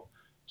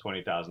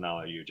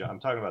 $20,000 a year job. I'm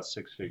talking about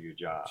six-figure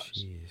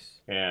jobs. Jeez.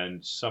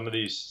 And some of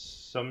these,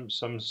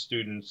 some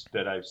students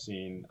that I've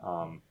seen,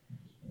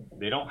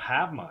 they don't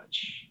have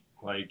much.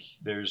 Like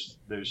there's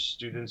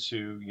students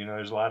who,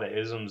 there's a lot of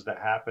isms that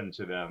happen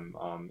to them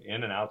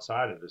in and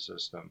outside of the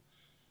system.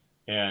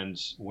 And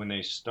when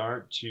they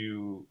start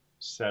to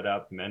set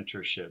up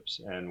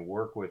mentorships and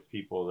work with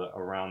people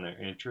around their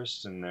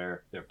interests and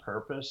their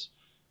purpose,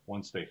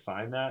 once they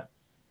find that,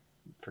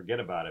 forget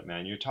about it,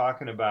 man. You're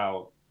talking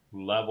about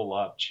level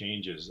up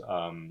changes,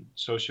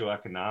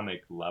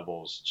 socioeconomic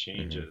levels Mm-hmm.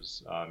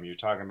 changes. You're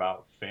talking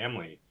about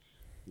family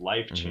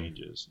life Mm-hmm.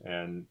 changes,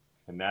 and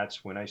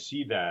that's when I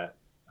see that,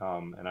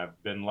 and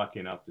I've been lucky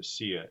enough to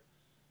see it.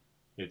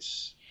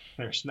 It's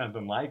there's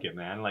nothing like it,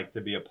 man. Like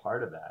to be a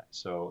part of that.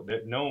 So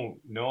that no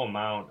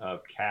amount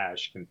of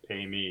cash can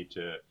pay me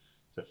to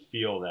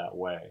feel that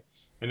way.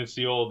 And it's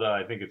the old,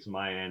 I think it's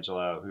Maya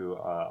Angelou who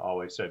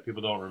always said,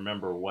 people don't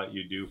remember what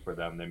you do for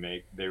them.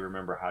 They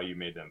remember how you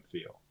made them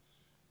feel.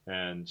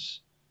 And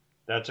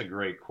that's a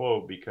great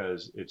quote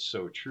because it's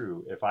so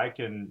true. If I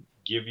can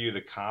give you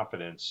the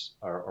confidence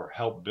or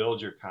help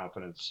build your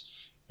confidence,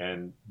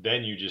 and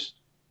then you just,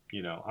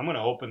 I'm going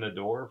to open the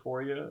door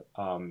for you.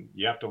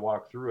 You have to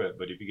walk through it,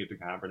 but if you get the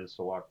confidence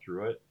to walk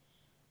through it,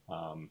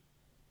 um,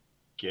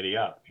 giddy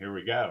up. Here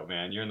we go,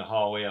 man. You're in the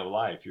hallway of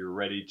life. You're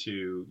ready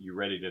to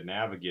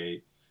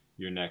navigate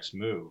your next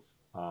move.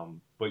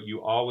 But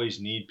you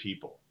always need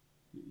people.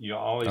 You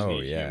always Oh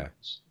need yeah.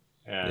 humans,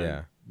 and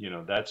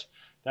Yeah.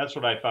 that's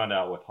what I found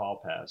out with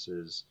Hall Pass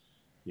is,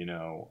 you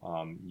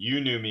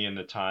knew me in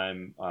the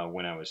time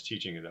when I was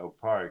teaching at Oak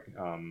Park.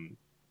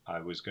 I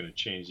was going to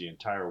change the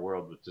entire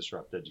world with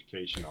Disrupt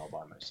Education all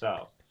by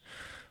myself,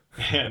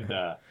 and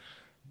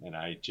and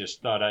I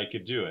just thought I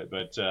could do it.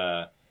 But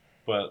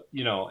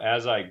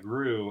as I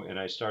grew and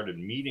I started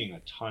meeting a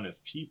ton of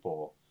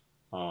people,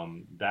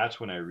 that's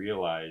when I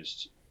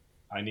realized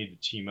I need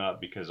to team up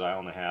because I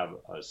only have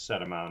a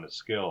set amount of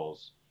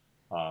skills,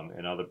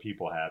 and other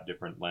people have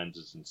different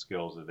lenses and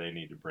skills that they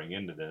need to bring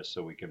into this,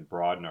 so we can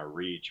broaden our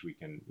reach. We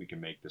can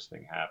make this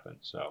thing happen.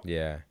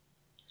 Yeah.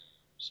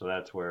 So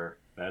that's where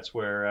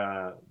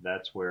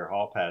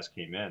Hall Pass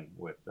came in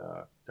with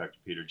Dr.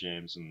 Peter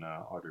James and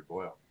Audrey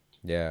Boyle.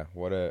 Yeah.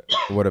 What a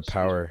Excuse me.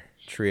 power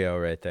trio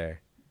right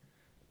there.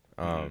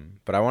 Hmm.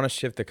 But I want to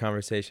shift the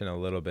conversation a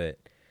little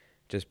bit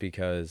just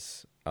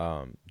because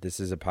this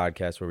is a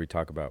podcast where we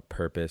talk about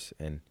purpose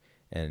and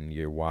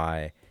your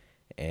why,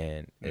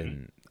 Hmm.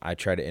 and I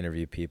try to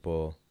interview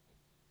people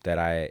that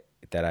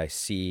I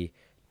see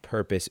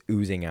purpose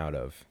oozing out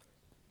of.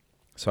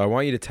 So I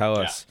want you to tell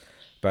Yeah. us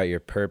about your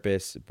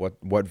purpose.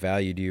 What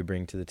value do you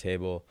bring to the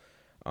table?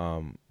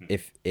 Hmm.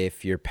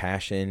 If your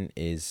passion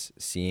is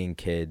seeing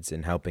kids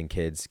and helping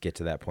kids get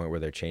to that point where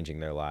they're changing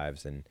their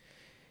lives and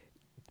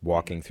Hmm.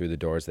 walking through the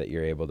doors that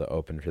you're able to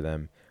open for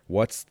them,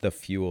 what's the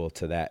fuel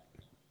to that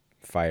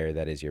fire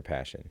that is your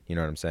passion? You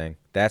know what I'm saying?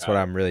 That's what Got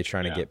it. I'm really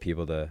trying to Yeah. get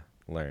people to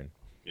learn.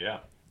 Yeah.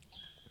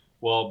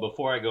 Well,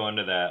 before I go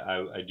into that,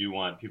 I do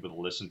want people to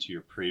listen to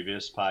your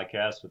previous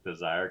podcast with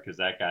Desire because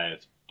that guy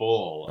is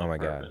full Oh of my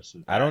God. purpose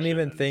and I don't passion.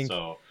 even And think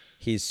so,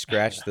 he's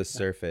scratched the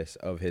surface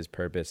of his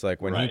purpose.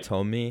 Like when he right.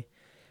 told me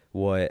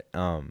what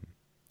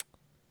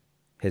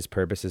his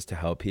purpose is to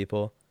help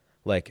people,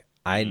 like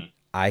I Hmm.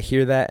 I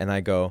hear that and I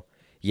go,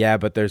 yeah,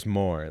 but there's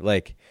more.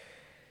 Like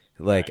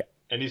Right.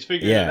 And he's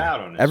figuring it yeah. out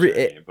on his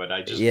journey, but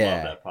I just love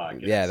Yeah. that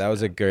Yeah, podcast, that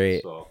was a man.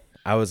 great. So,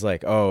 I was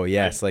like, "Oh, I,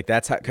 yes." Like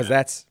that's how cuz yeah,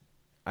 that's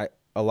I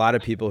a lot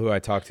of people who I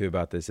talk to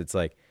about this, it's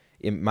like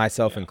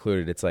myself yeah,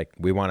 included, it's like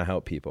we want to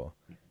help people.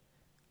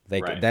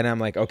 Like right. then I'm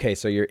like, "Okay,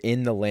 so you're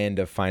in the land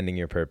of finding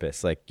your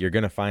purpose. Like you're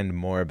going to find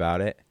more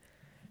about it."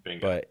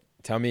 Bingo. But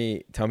tell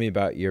me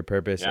about your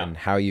purpose Yeah. and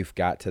how you've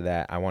got to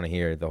that. I want to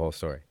hear the whole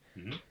story.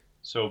 Hmm.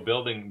 So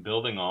building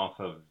off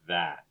of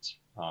that,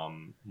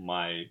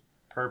 my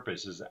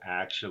purpose is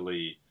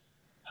actually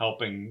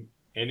helping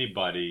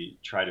anybody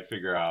try to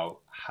figure out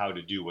how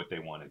to do what they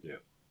want to do.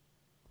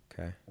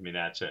 Okay. I mean,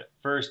 that's it.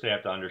 First, they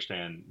have to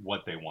understand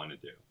what they want to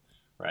do,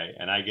 right?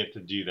 And I get to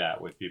do that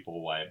with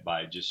people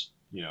by just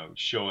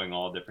showing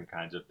all different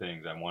kinds of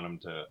things. I want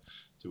them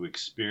to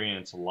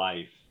experience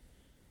life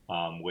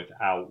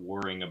without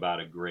worrying about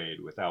a grade,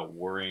 without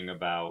worrying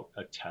about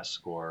a test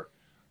score.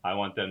 I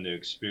want them to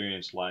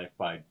experience life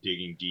by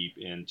digging deep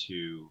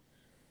into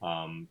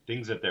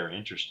things that they're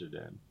interested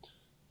in.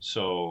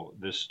 So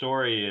the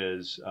story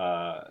is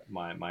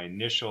my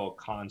initial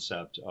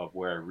concept of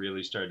where I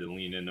really started to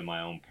lean into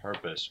my own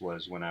purpose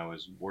was when I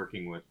was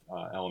working with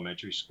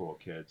elementary school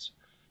kids,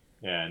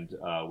 and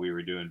we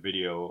were doing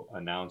video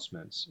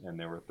announcements, and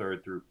there were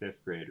third through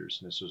fifth graders,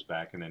 and this was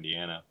back in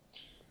Indiana,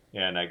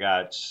 and I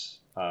got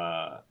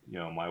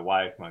my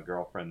wife, my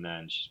girlfriend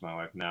then, she's my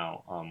wife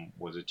now,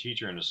 was a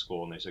teacher in a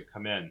school, and they said,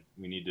 "Come in.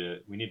 We need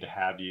to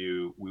have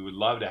you. We would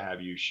love to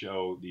have you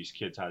show these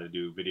kids how to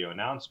do video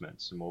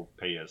announcements, and we'll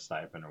pay you a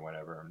stipend or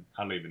whatever." And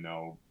I don't even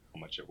know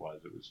how much it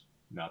was. It was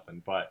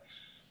nothing, but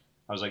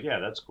I was like, "Yeah,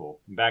 that's cool."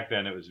 And back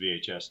then, it was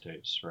VHS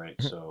tapes, right?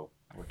 So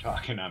we're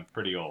talking. I'm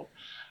pretty old,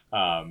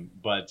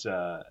 but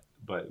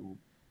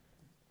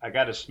I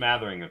got a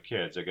smattering of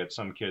kids. I got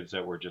some kids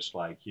that were just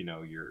like,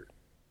 you're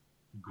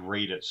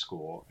great at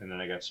school, and then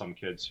I got some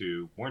kids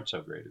who weren't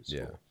so great at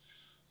school.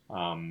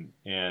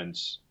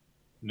 And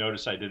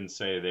notice I didn't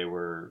say they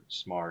were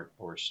smart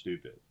or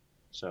stupid.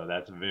 So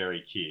that's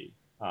very key,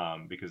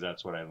 because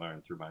that's what I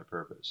learned through my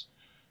purpose.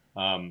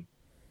 And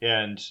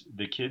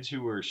the kids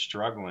who were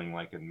struggling,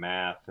 like in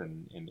math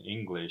and in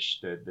English,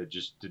 that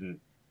just didn't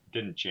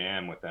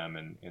jam with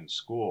them in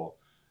school.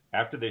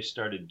 After they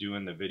started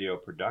doing the video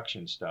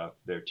production stuff,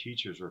 their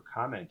teachers were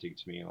commenting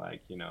to me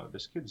like,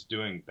 this kid's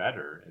doing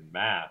better in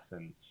math.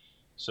 And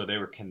so they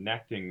were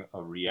connecting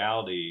a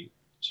reality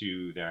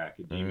to their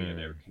academia.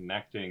 They were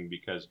connecting,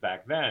 because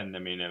back then,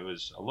 it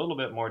was a little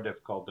bit more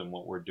difficult than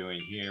what we're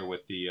doing here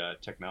with the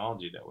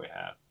technology that we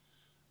have.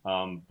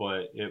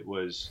 But it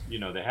was,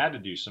 they had to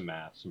do some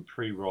math, some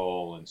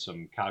pre-roll and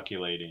some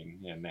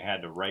calculating, and they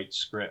had to write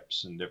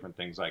scripts and different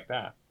things like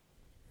that.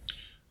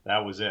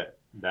 That was it.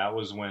 That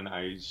was when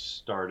I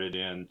started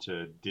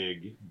to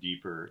dig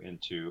deeper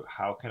into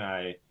how can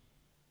I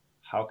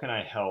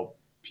help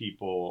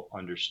people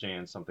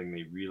understand something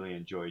they really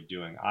enjoy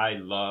doing.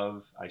 I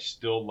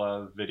still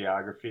love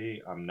videography.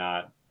 I'm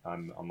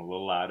a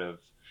little out of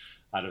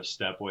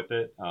step with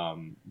it.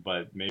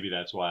 But maybe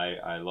that's why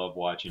I love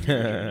watching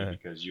your journey,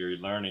 because you're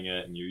learning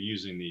it and you're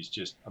using these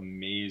just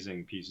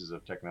amazing pieces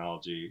of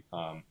technology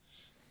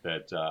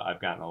that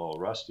I've gotten a little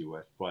rusty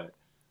with. But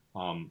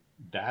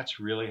that's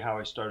really how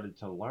I started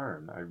to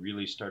learn. I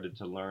really started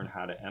to learn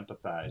how to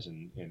empathize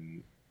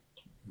and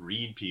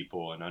read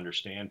people and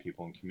understand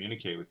people and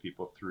communicate with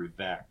people through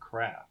that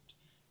craft.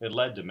 It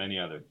led to many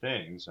other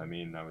things. I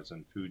was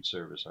in food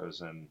service. I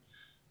was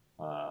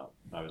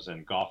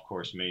in golf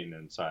course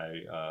maintenance.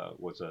 I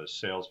was a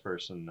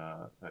salesperson,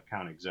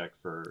 account exec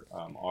for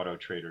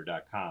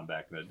Autotrader.com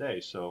back in the day.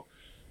 So,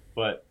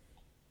 but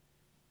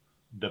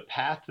the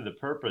path to the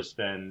purpose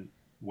then,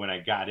 when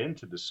I got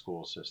into the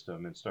school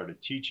system and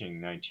started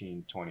teaching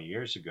 19, 20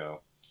 years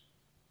ago,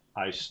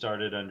 I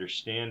started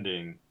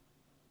understanding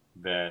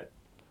that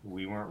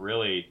we weren't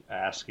really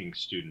asking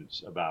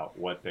students about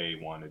what they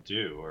want to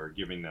do or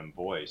giving them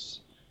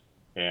voice.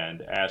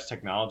 And as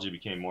technology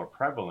became more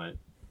prevalent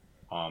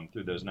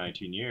through those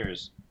 19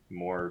 years,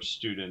 more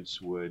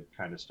students would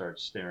kind of start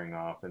staring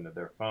off into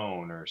their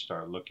phone or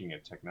start looking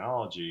at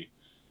technology.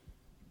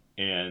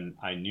 And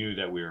I knew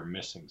that we were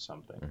missing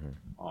something.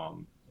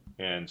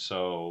 And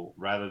so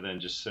rather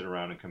than just sit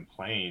around and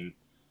complain,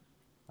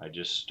 I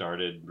just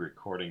started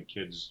recording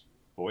kids'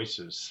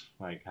 voices.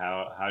 Like,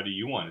 how do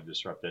you want to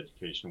disrupt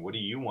education? What do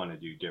you want to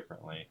do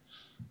differently?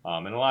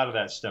 And a lot of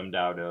that stemmed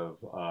out of,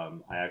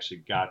 I actually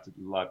got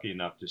lucky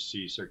enough to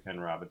see Sir Ken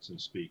Robinson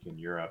speak in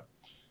Europe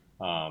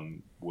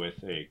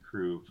with a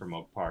crew from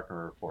Oak Park and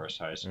River Forest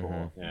High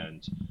School.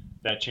 And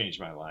that changed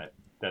my life.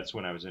 That's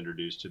when I was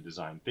introduced to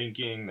design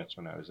thinking. That's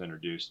when I was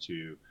introduced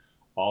to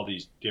all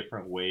these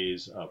different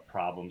ways of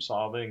problem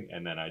solving,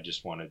 and then I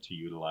just wanted to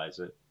utilize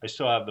it. I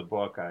still have the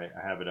book. I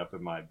have it up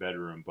in my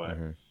bedroom, but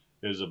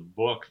there's a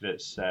book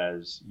that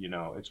says,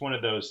 it's one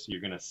of those, you're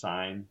going to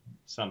sign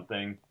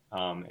something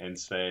and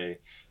say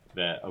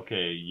that,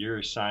 okay,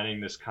 you're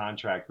signing this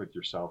contract with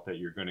yourself that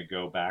you're going to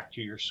go back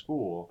to your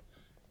school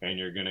and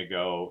you're going to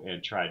go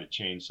and try to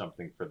change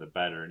something for the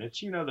better. And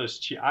it's,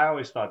 I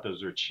always thought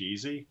those were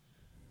cheesy.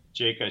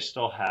 Jake, I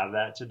still have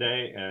that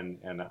today,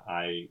 and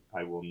I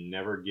will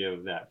never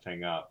give that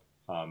thing up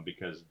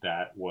because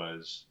that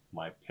was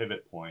my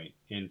pivot point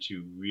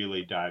into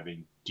really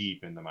diving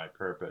deep into my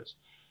purpose.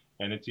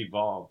 And it's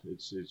evolved.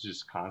 It's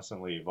just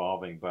constantly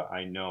evolving. But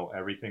I know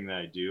everything that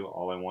I do,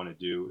 all I want to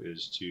do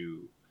is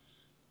to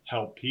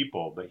help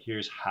people. But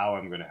here's how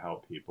I'm going to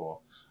help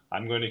people.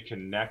 I'm going to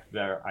connect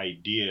their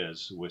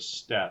ideas with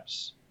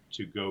steps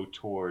to go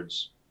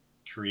towards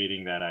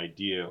creating that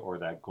idea or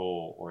that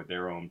goal or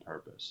their own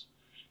purpose.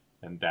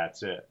 And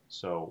that's it.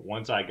 So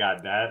once I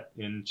got that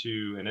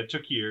into, and it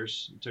took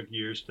years to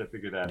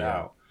figure that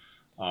out.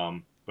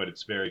 But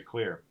it's very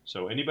clear.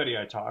 So anybody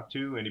I talk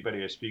to,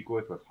 anybody I speak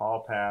with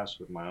Hall Pass,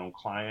 with my own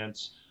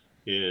clients,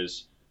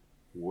 is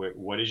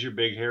what is your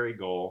big hairy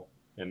goal?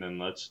 And then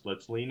let's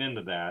lean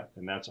into that.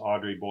 And that's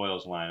Audrey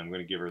Boyle's line. I'm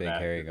going to give her big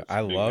that. Hairy goal.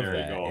 I love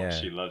that. Yeah.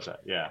 She loves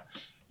that. Yeah.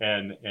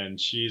 And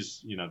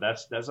she's,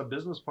 that's a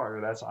business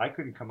partner. I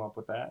couldn't come up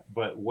with that.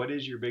 But what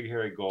is your big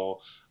hairy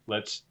goal?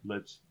 Let's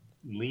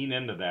lean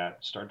into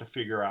that. Start to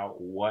figure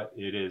out what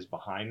it is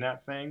behind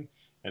that thing,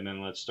 and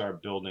then let's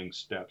start building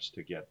steps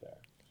to get there.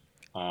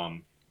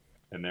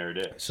 And there it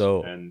is.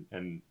 So,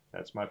 and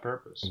that's my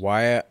purpose.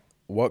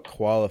 What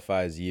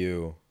qualifies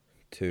you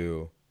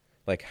to,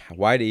 like,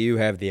 why do you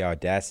have the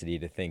audacity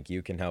to think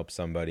you can help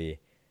somebody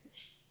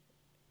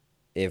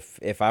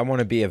if I want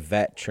to be a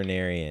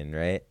veterinarian,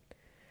 right?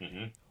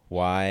 Hmm.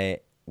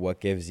 What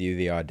gives you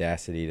the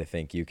audacity to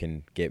think you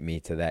can get me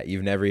to that?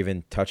 You've never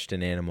even touched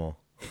an animal.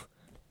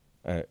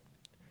 Uh,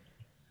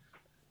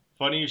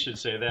 Funny you should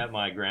say that.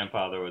 My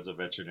grandfather was a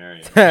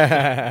veterinarian. So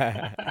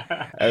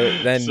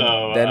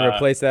then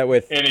replace that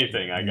with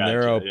anything, I got you. Yeah,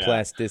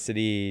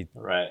 neuroplasticity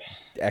right, right.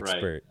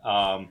 expert.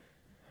 All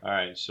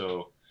right.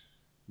 So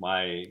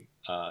my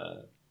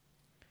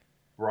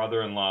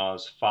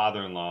brother-in-law's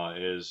father-in-law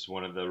is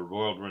one of the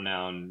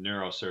world-renowned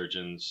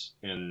neurosurgeons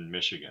in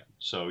Michigan.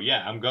 So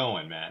yeah, I'm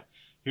going, Matt.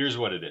 Here's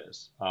what it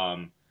is.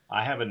 I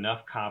have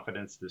enough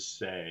confidence to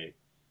say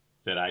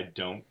that I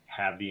don't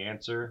have the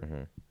answer,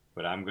 Hmm.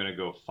 but I'm going to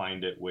go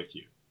find it with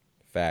you.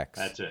 Facts.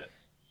 That's it.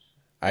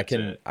 I That's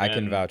can it. I can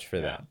And vouch for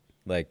yeah, that.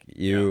 Like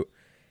yeah. you,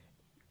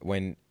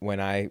 when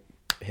I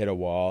hit a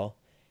wall,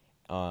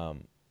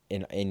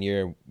 in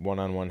your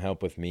one-on-one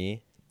help with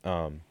me,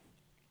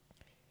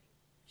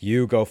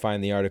 you go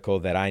find the article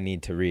that I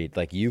need to read.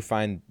 Like you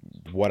find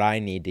what I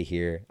need to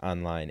hear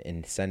online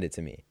and send it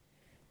to me.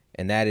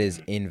 And that is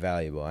Mhm.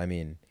 invaluable. I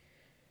mean,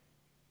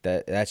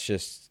 that's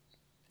just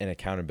an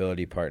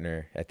accountability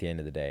partner at the end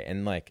of the day.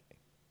 And like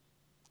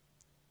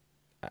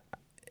I,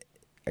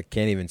 I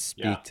can't even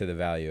Yeah. speak to the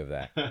value of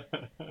that.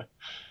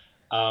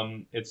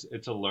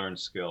 It's a learned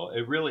skill.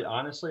 It really,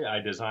 honestly, I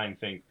design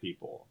think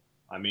people.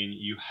 I mean,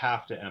 you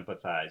have to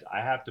empathize.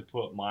 I have to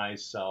put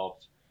myself.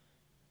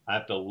 I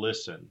have to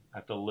listen. I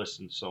have to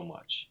listen so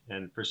much.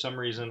 And for some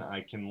reason,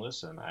 I can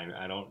listen.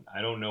 I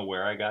don't know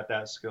where I got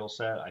that skill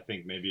set. I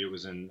think maybe it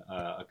was in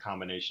a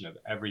combination of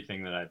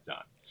everything that I've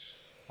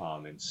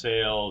done. In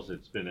sales,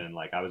 it's been in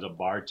like I was a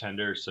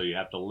bartender, so you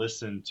have to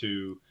listen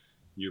to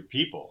your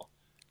people,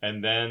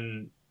 and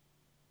then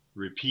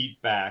repeat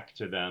back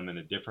to them in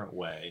a different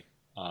way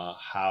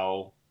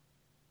how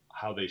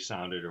they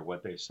sounded or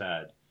what they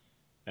said.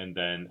 And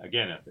then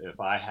again, if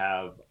I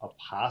have a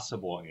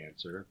possible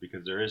answer,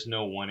 because there is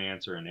no one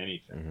answer in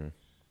anything,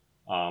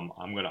 Hmm.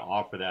 I'm going to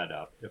offer that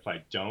up. If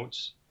I don't,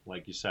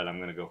 like you said, I'm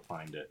going to go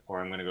find it,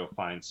 or I'm going to go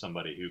find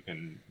somebody who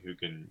can you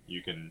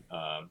can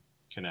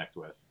connect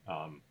with,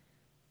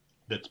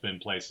 that's been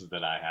places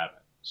that I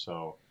haven't.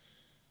 So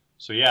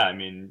yeah, I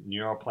mean,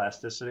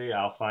 neuroplasticity,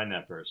 I'll find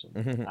that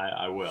person.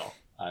 I will.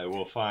 I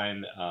will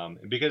find,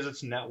 because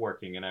it's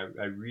networking, and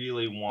I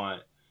really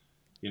want,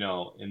 in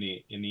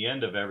the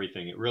end of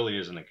everything, it really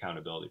is an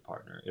accountability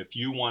partner. If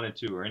you wanted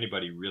to, or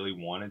anybody really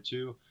wanted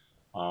to,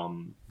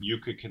 you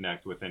could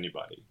connect with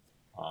anybody.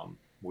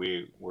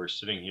 We're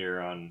sitting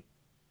here on,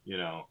 you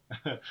know,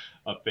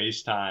 a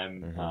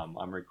FaceTime. Hmm.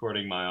 I'm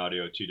recording my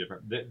audio two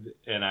different,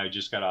 and I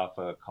just got off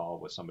a call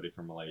with somebody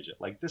from Malaysia.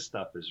 Like this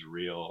stuff is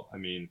real. I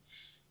mean,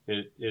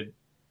 it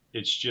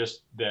it's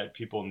just that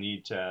people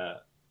need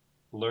to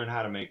learn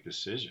how to make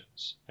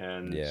decisions.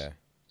 And Yeah,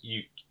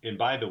 you and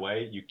by the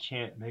way, you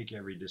can't make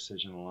every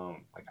decision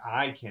alone. Like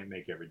I can't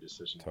make every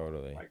decision alone.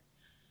 totally. Like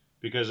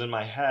because in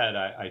my head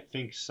I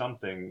think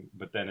something,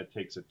 but then it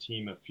takes a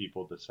team of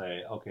people to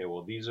say, okay,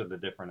 well these are the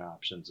different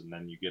options, and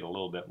then you get a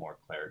little bit more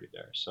clarity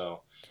there.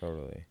 So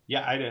Totally.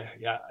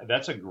 yeah,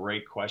 that's a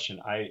great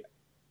question. I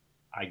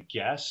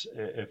guess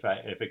if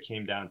it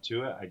came down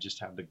to it, I just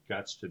have the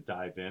guts to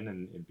dive in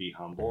and be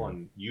humble. Hmm.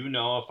 And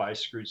if I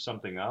screwed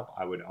something up,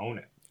 I would own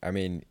it. I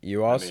mean,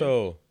 you I mean,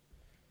 also,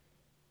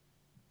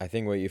 I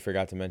think what you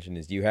forgot to mention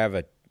is you have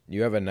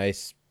a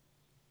nice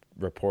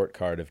report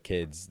card of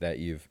kids that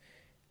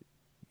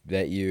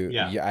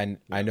yeah, I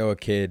yeah, know a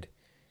kid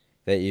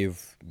that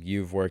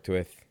you've worked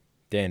with,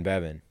 Dan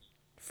Bevan,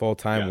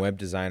 full-time yeah, web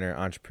designer,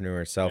 entrepreneur,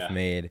 yeah,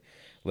 self-made,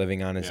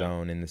 living on his yeah.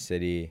 own in the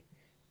city,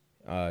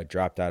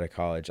 dropped out of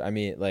college. I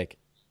mean, like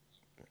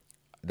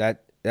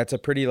that's a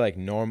pretty like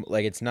normal,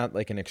 like it's not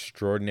like an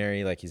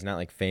extraordinary, like he's not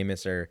like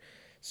famous or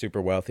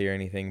super wealthy or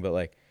anything, but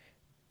like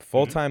Hmm.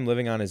 full-time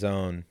living on his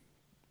own,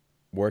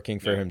 working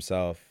for Yeah,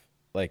 himself,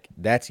 like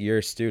that's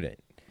your student.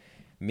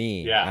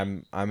 Me, yeah.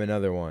 I'm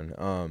another one.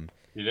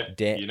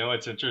 Dan, You know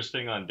what's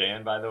interesting on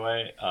Dan, by the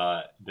way?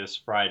 This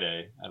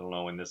Friday, I don't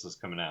know when this is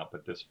coming out,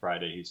 but this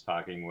Friday he's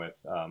talking with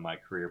my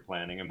career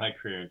planning and my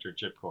career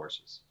internship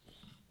courses.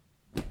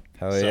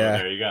 hell So yeah,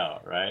 there you go,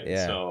 right?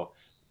 yeah, So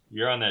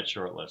you're on that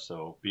short list,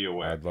 so be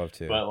aware. I'd love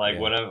to. But like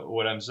Yeah.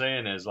 what I'm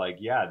saying is like,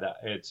 yeah, that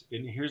it's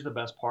and here's the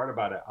best part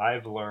about it.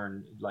 I've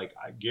learned like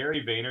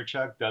Gary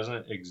Vaynerchuk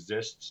doesn't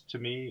exist to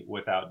me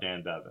without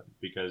Dan Bevan,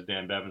 because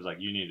Dan Bevan's like,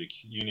 you need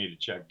to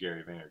check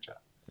Gary Vaynerchuk.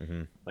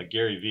 Hmm. Like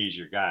Gary V's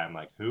your guy. I'm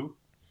like, who?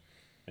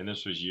 And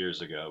this was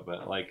years ago,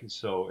 but like,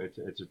 so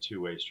it's a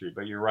two-way street.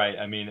 But you're right.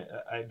 I mean,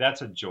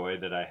 that's a joy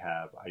that I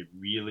have. I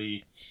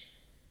really,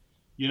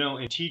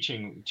 in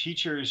teaching,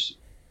 teachers,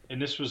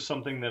 and this was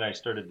something that I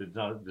started to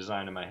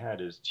design in my head,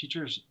 is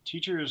teachers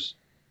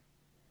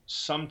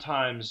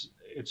sometimes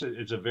it's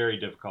a very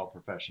difficult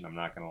profession. I'm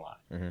not going to lie.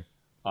 Hmm.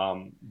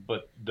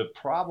 But the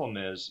problem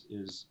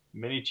is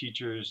many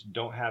teachers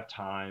don't have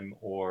time,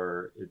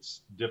 or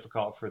it's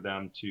difficult for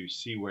them to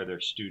see where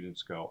their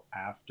students go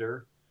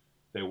after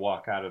they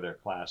walk out of their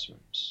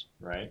classrooms.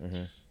 right?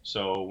 Mm-hmm.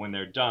 So when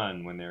they're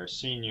done, when they're a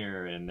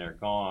senior and they're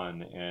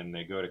gone and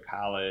they go to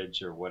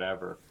college or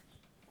whatever,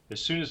 as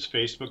soon as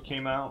Facebook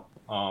came out,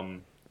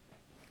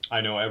 I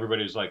know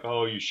everybody's like,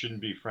 "Oh, you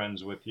shouldn't be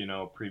friends with,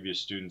 previous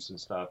students and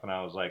stuff." And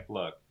I was like,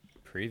 "Look,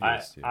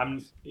 Previous I'm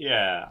students.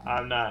 yeah,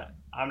 I'm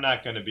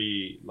not going to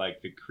be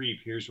like the creep.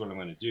 Here's what I'm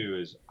going to do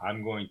is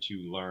I'm going to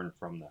learn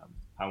from them.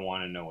 I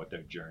want to know what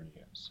their journey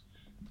is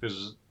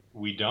because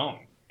we don't.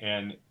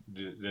 And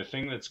the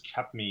thing that's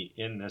kept me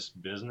in this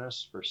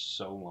business for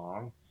so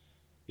long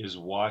is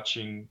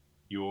watching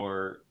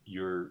your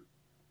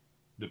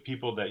the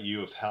people that you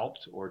have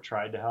helped or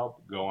tried to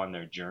help go on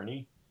their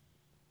journey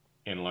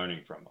and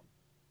learning from them.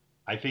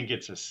 I think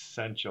it's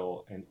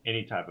essential in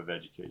any type of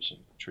education,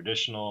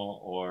 traditional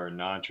or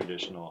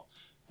non-traditional,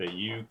 that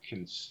you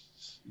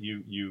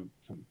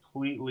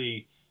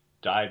completely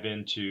dive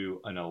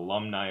into an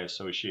alumni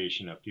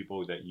association of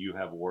people that you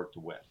have worked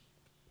with.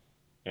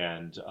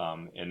 And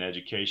in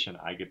education,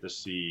 I get to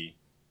see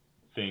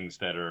things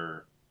that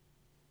are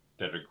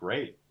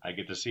great. I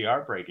get to see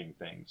heartbreaking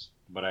things,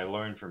 but I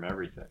learn from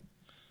everything.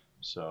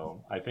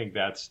 So I think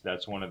that's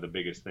one of the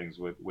biggest things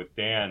with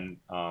Dan.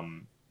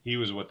 He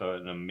was with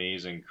an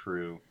amazing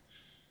crew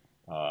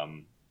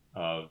um,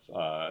 of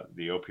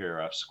the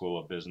OPRF School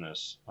of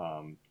Business.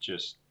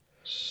 Just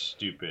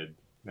stupid.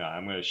 No,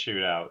 I'm going to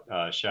shout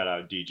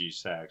out DG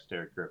Sachs,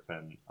 Derek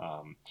Griffin,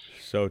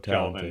 So Kelvin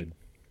talented.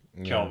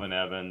 Yeah. Kelvin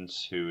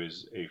Evans, who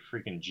is a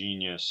freaking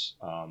genius.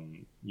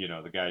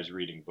 The guy's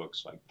reading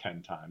books like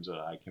 10 times that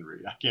I can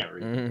read. I can't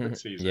read, but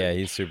he's Yeah, reading.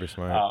 he's super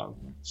smart.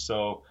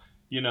 So,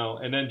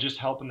 and then just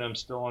helping them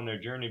still on their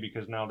journey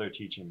because now they're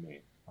teaching me.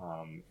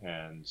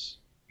 And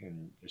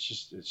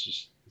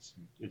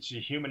it's a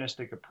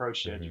humanistic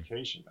approach to Hmm.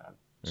 education, man.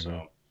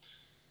 Hmm.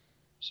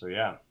 So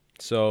yeah.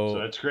 So So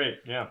that's great.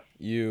 Yeah.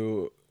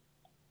 you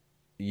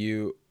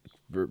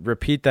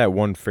repeat that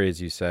one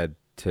phrase you said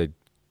to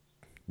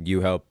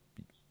you help.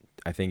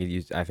 I think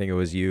it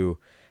was you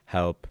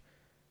help.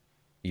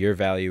 Your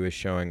value is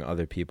showing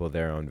other people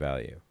their own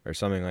value, or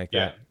something like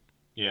Yeah. that.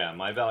 Yeah.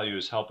 My value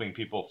is helping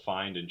people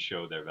find and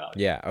show their value.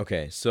 Yeah.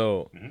 Okay.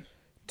 So Hmm.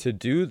 to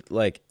do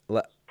like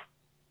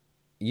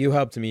you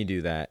helped me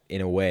do that in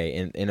a way,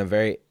 in a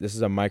very, this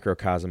is a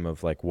microcosm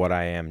of like what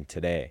I am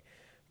today,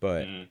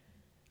 but Hmm.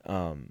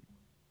 um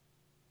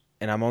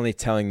and I'm only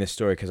telling this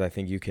story because I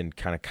think you can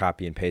kind of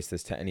copy and paste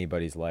this to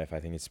anybody's life. I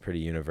think it's a pretty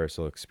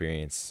universal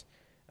experience,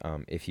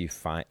 if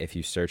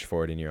you search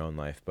for it in your own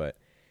life. But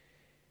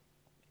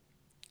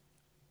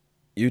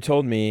you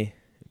told me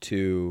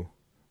to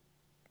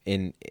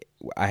in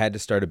I had to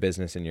start a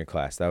business in your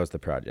class. That was the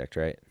project,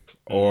 right?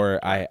 Hmm. Or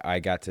Right. I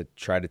got to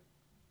try to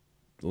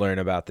learn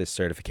about this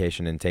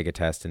certification and take a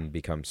test and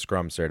become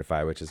Scrum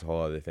certified, which is a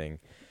whole other thing.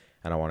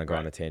 I don't want to go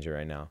on Right. a tangent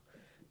right now.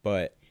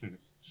 But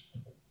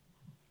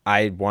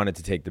I wanted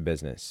to take the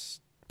business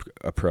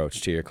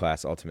approach to your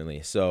class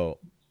ultimately. So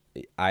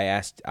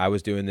I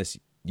was doing this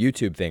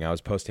YouTube thing. I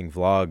was posting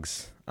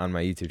vlogs on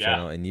my YouTube Yeah.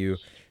 channel, and you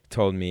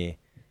told me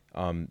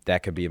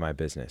that could be my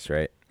business,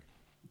 right?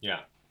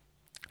 Yeah.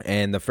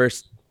 And the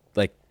first,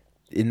 like,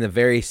 in the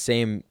very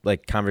same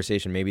like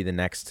conversation, maybe the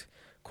next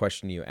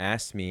question you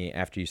asked me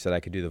after you said I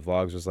could do the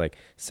vlogs was like,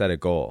 set a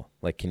goal.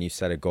 Like, can you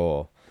set a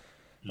goal?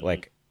 Hmm.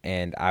 Like,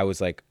 and I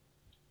was like,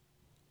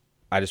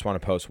 I just want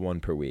to post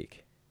one per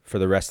week for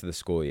the rest of the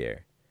school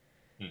year.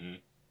 Hmm.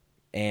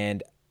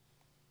 And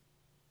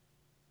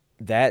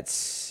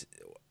that's,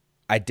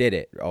 I did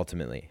it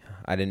ultimately.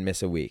 I didn't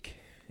miss a week.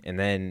 And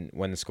then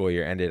when the school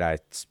year ended, I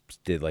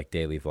did like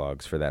daily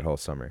vlogs for that whole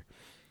summer.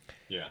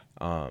 Yeah.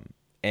 Um,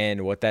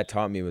 and what that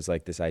taught me was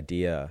like this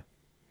idea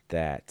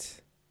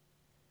that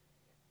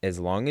as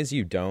long as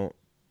you don't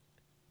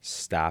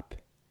stop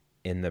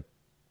in the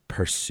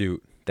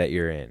pursuit that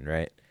you're in,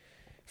 right?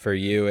 For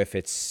you, if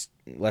it's,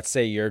 let's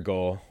say your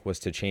goal was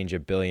to change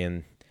 1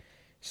 billion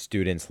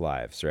students'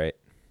 lives, right?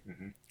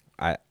 Hmm.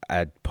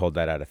 I pulled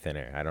that out of thin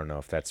air. I don't know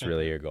if that's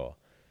really your goal,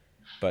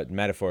 but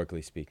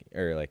metaphorically speaking,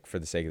 or like for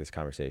the sake of this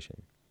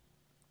conversation,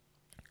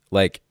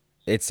 like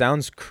it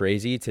sounds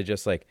crazy to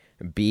just like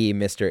be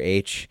Mr.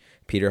 H,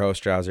 Peter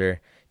Hostrauser,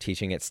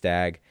 teaching at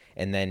Stag,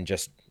 and then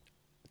just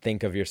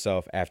think of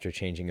yourself after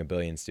changing 1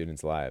 billion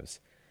students' lives.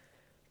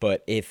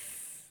 But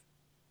if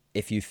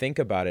you think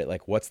about it,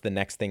 like what's the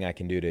next thing I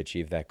can do to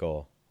achieve that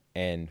goal?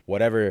 And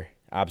whatever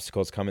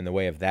obstacles come in the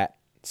way of that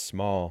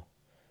small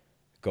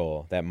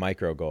goal, that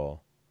micro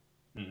goal,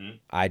 Hmm.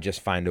 I just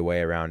find a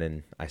way around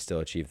and I still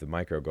achieve the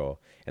micro goal.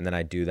 And then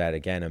I do that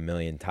again 1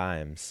 million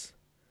times.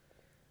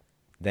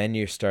 Then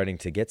you're starting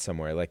to get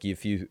somewhere. Like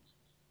if you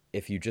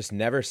just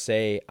never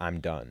say I'm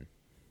done,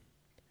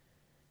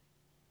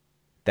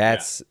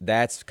 Yeah.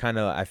 that's kind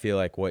of, I feel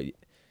like what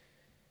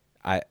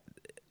I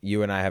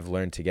you and I have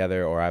learned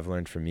together, or I've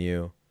learned from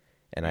you,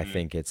 and I Hmm.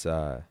 think it's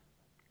I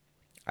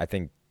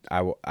think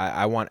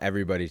I want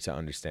everybody to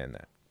understand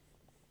that.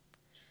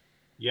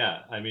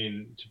 Yeah. I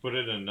mean, to put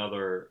it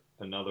another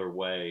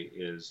way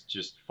is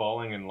just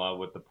falling in love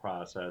with the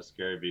process.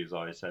 Gary Vee's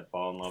always said,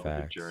 fall in love with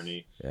the Facts.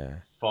 journey. Yeah.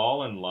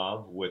 Fall in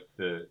love with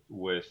the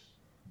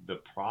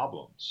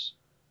problems.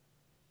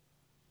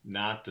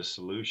 not the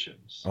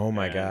solutions. Oh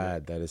my And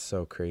God, that is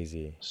so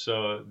crazy.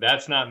 so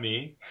that's not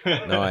me.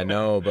 No, I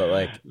know, but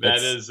like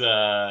That it's is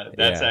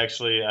that's yeah.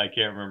 actually, I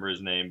can't remember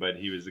his name, but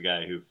he was the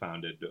guy who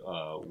founded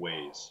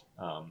Waze.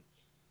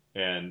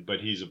 And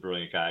but he's a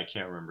brilliant guy. I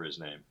can't remember his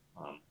name.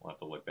 We'll have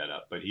to look that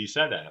up. But he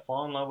said that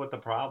fall in love with the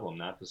problem,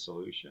 not the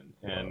solution.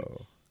 And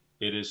Whoa.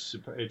 it is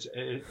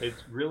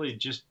it's really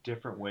just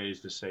different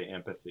ways to say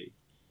empathy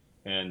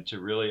and to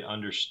really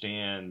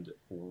understand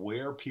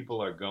where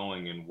people are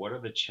going and what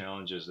are the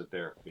challenges that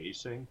they're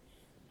facing,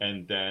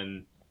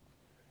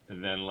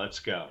 and then let's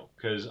go.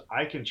 Because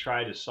I can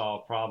try to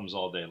solve problems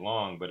all day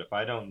long, but if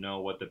I don't know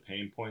what the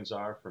pain points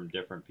are from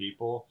different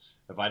people,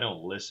 if I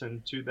don't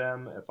listen to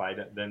them, if I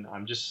don't, then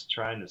I'm just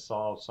trying to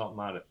solve something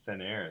out of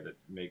thin air that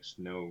makes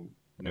no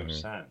Hmm.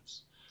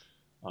 sense.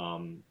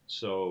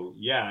 So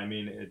yeah, I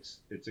mean,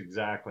 it's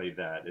exactly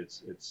that.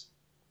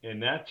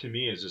 And that to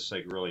me is just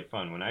like really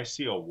fun. When I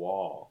see a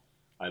wall,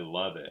 I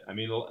love it. I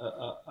mean,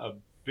 a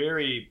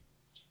very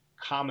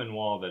common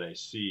wall that I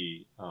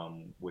see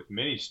with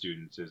many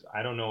students is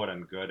I don't know what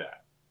I'm good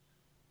at.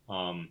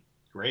 Um,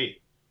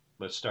 Great,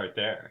 let's start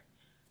there.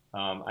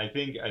 I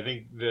think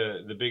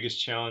the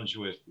biggest challenge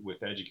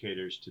with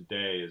educators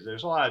today is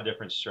there's a lot of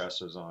different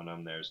stresses on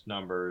them. There's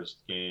numbers,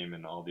 game,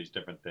 and all these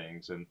different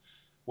things. And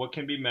what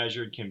can be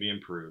measured can be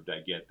improved.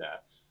 I get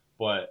that,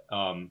 but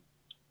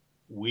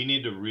we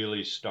need to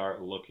really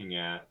start looking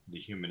at the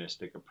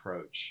humanistic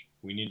approach.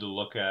 We need to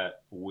look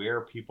at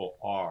where people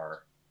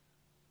are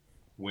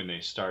when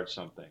they start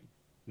something.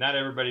 Not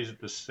everybody's at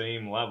the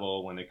same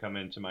level when they come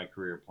into my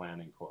career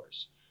planning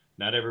course.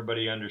 Not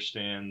everybody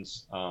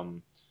understands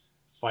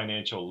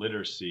financial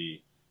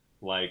literacy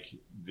like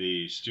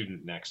the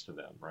student next to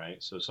them,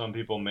 right? So some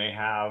people may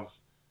have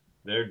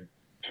their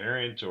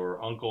parent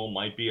or uncle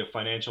might be a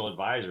financial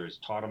advisor, has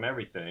taught them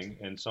everything,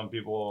 and some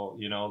people,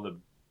 the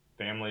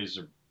families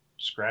are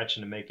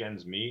scratching to make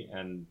ends meet,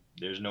 and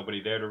there's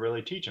nobody there to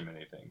really teach them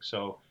anything.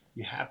 So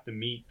you have to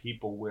meet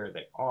people where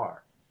they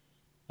are.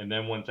 And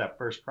then once that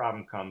first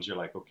problem comes, you're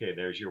like, okay,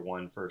 there's your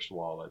one first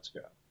wall. Let's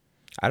go.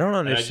 I don't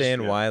And I just,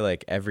 understand why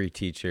like every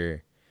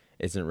teacher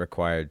isn't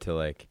required to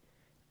like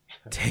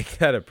take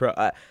that approach.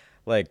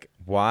 Like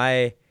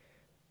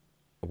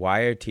why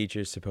are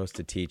teachers supposed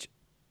to teach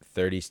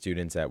 30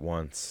 students at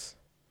once?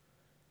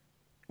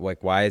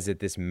 Like why is it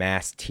this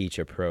mass teach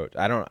approach?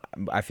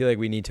 I feel like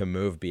we need to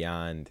move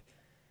beyond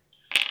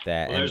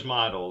that. well, And there's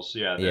models.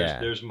 Yeah, there's yeah.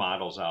 there's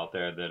models out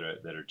there that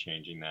are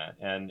changing that,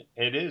 and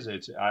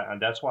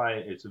and that's why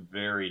it's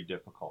very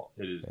difficult.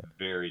 It is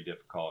very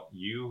difficult.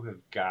 You have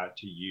got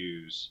to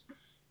use,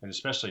 and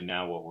especially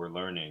now what we're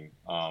learning,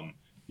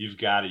 you've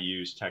got to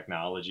use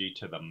technology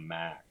to the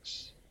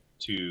max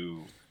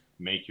to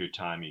make your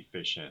time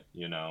efficient.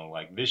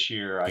 Like this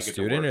year, The I get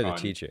to student work or the on,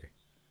 teacher?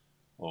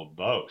 well,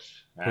 both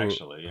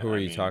actually. Who are I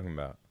you mean, talking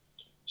about?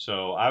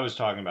 so I was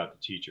talking about the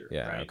teacher,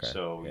 Yeah, right? okay.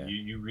 So Yeah.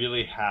 you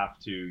really have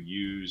to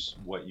use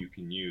what you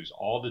can use,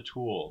 all the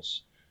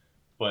tools,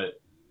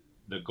 but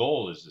the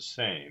goal is the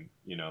same.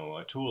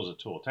 A tool is a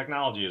tool.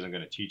 Technology isn't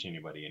going to teach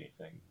anybody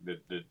anything.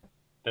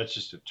 That's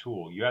just a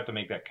tool. You have to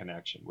make that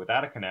connection.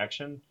 Without a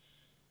connection,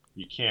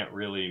 you can't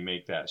really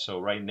make that. So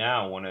right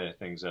now, one of the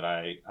things that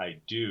I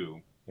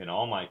do in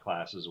all my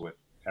classes with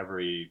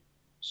every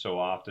so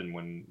often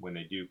when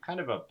they do kind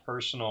of a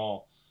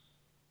personal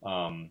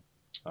um,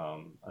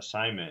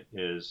 assignment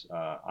is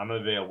I'm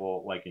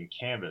available like in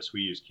Canvas.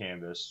 We use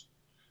Canvas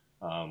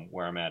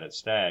where I'm at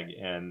Stag,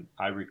 and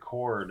I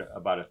record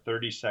about a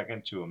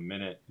 30-second to a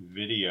minute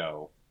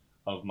video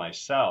of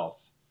myself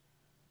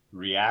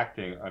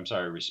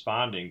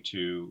responding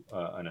to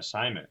an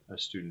assignment a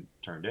student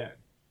turned in.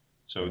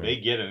 So Hmm. they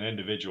get an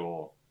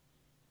individual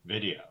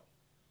video.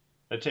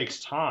 That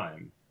takes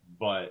time,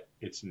 but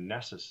it's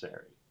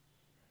necessary.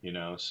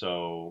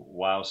 So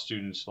while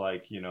students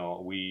like,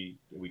 we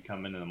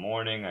come in the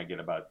morning, I get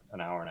about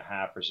an hour and a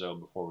half or so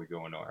before we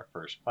go into our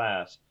first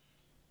class.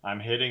 I'm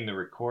hitting the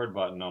record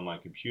button on my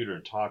computer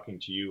and talking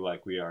to you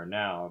like we are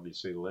now.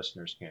 Obviously, the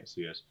listeners can't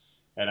see us.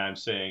 And I'm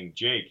saying,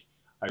 Jake,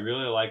 I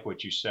really like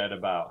what you said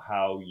about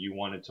how you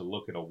wanted to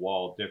look at a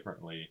wall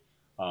differently.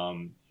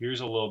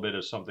 Here's a little bit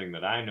of something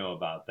that I know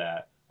about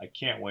that. I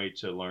can't wait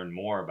to learn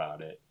more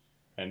about it.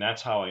 And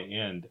that's how I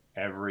end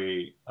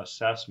every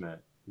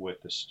assessment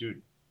with the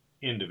student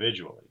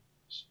individually.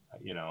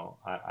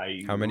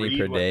 I How many read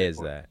per what day they is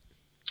put. that?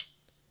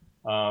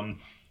 Um,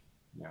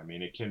 yeah, I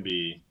mean, it can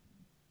be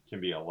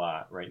a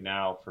lot. Right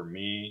now, for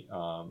me,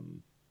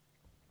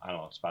 I don't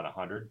know, it's about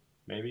 100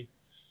 maybe.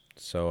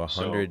 So a So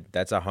hundred.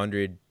 That's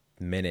 100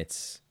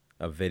 minutes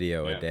of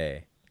video a yeah,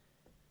 day.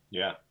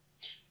 yeah,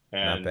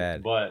 Not and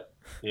bad. but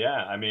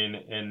yeah, I mean,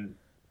 and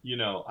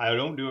I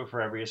don't do it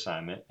for every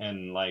assignment,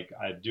 and like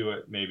I do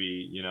it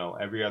maybe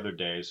every other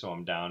day, so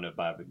I'm down to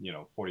about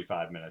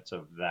 45 minutes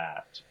of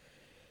that.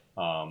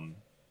 Um,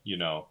 you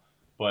know,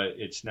 but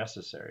it's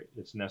necessary.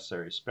 It's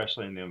necessary,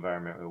 especially in the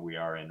environment that we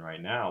are in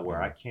right now,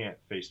 where I Hmm. can't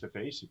face to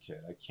face a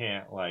kid. I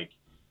can't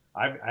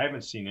I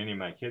haven't seen any of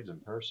my kids in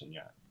person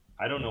yet.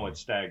 I don't know Hmm. what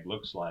Stag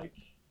looks like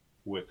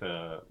with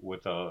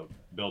a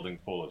building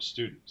full of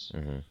students.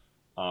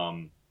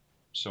 Mm-hmm.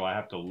 So I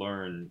have to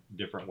learn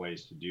different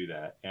ways to do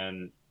that.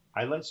 And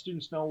I let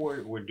students know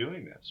we're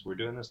doing this. We're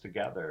doing this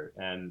together.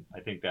 And I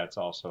think that's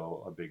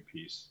also a big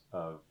piece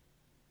of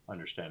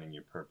understanding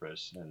your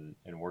purpose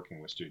and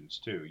working with students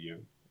too.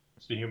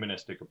 It's the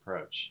humanistic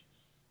approach.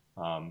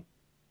 Um,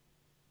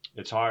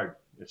 it's hard.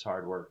 It's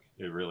hard work.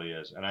 It really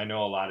is. And I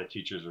know a lot of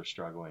teachers are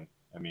struggling.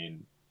 I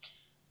mean,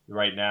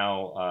 right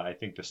now, I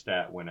think the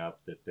stat went up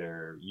that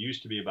there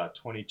used to be about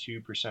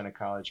 22% of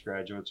college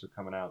graduates are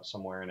coming out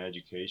somewhere in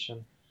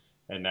education,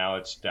 and now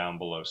it's down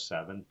below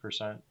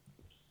 7%.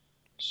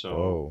 So,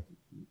 Whoa.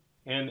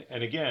 and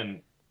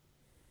again,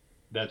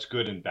 that's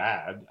good and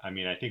bad. I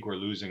mean, I think we're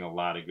losing a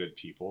lot of good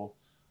people.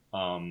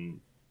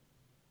 Um,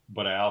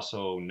 but I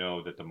also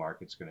know that the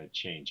market's going to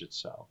change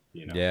itself,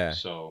 you know. Yeah.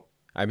 So,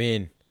 I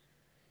mean,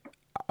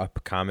 a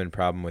common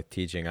problem with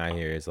teaching I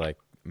hear is like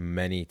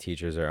many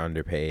teachers are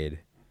underpaid.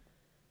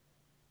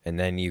 And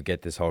then you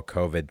get this whole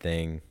COVID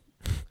thing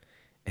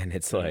and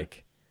it's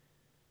like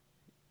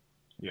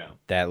yeah.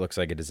 that looks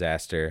like a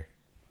disaster.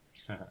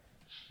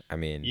 I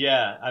mean,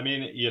 Yeah, I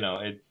mean,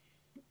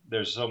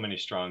 there's so many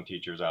strong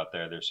teachers out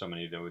there. There's so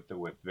many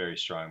with very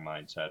strong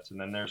mindsets, and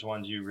then there's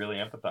ones you really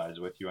empathize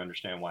with. You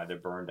understand why they're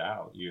burned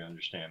out. You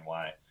understand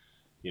why,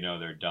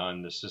 they're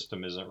done. The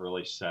system isn't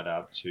really set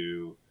up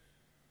to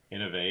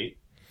innovate.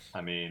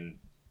 I mean,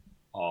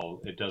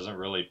 all it doesn't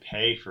really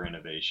pay for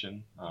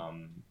innovation.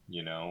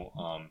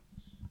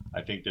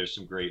 I think there's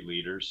some great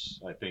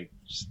leaders. I think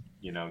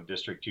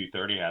District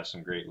 230 has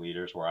some great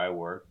leaders where I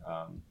work.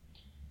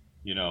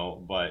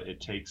 But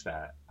it takes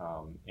that,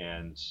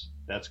 and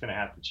that's going to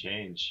have to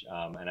change.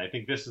 And I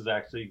think this is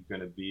actually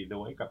going to be the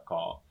wake up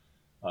call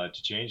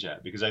to change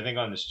that, because I think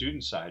on the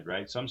student side,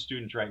 right, some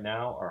students right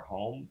now are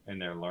home and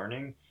they're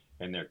learning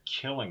and they're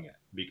killing it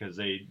because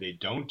they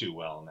don't do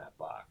well in that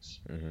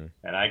box. mm-hmm.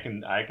 And I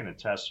can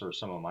attest for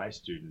some of my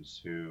students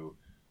who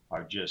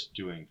are just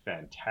doing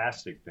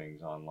fantastic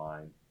things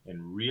online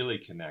and really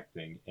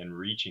connecting and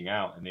reaching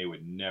out, and they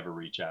would never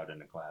reach out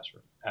in a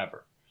classroom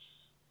ever.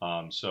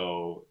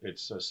 So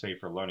it's a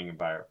safer learning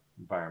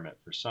environment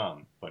for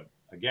some. But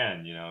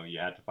again, you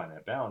have to find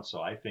that balance.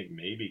 So I think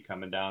maybe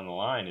coming down the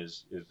line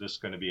is this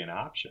going to be an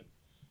option?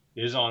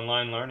 Is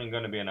online learning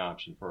going to be an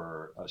option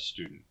for a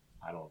student?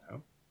 I don't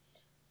know.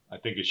 I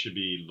think it should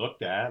be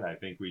looked at. I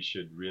think we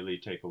should really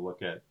take a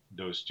look at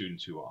those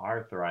students who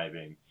are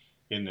thriving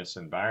in this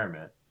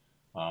environment,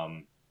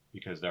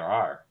 because there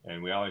are.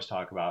 And we always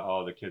talk about,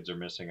 oh, the kids are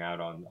missing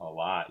out on a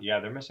lot. Yeah,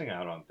 they're missing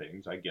out on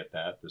things. I get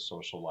that, the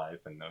social life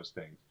and those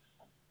things.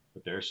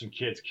 But there's some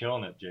kids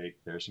killing it, Jake.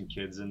 There's some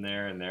kids in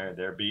there, and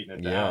they're beating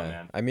it down,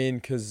 man. I mean,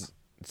 because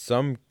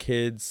some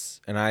kids,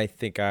 and I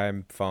think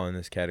I'm falling in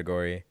this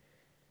category,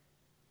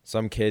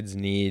 some kids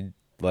need,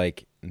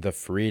 like, the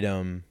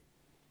freedom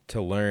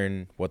to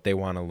learn what they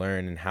want to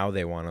learn and how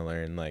they want to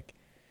learn. Like,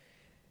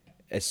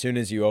 as soon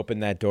as you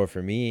opened that door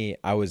for me,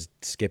 I was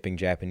skipping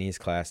Japanese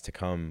class to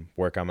come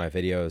work on my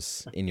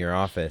videos in your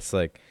office.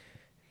 Like,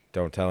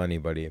 don't tell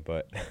anybody,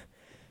 but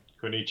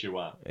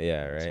Konnichiwa.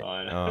 yeah,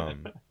 right.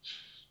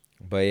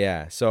 But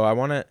yeah, so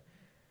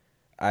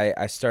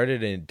I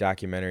started a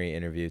documentary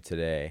interview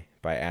today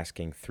by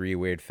asking 3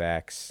 weird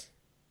facts.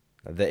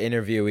 The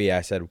interviewee,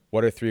 I said,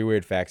 what are 3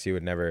 weird facts you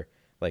would never,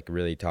 like,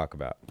 really talk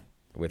about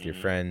with your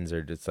friends,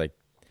 or just, like,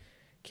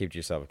 keep to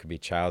yourself? It could be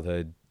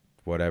childhood,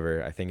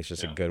 whatever. I think it's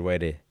just a good way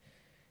to, it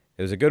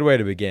was a good way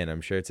to begin.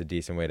 I'm sure it's a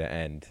decent way to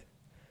end.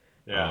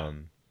 Yeah.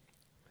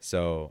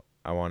 So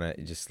I want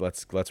to just,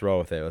 let's roll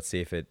with it. Let's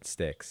see if it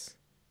sticks.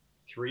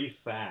 3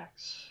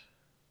 facts.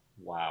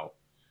 Wow.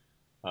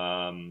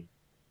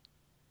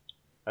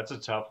 That's a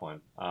tough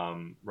one.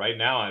 Right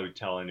now I would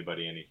tell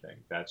anybody anything.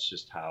 That's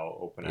just how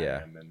open I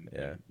am and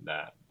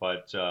that.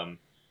 But,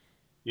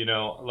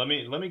 let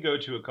me go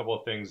to a couple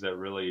of things that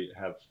really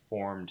have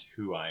formed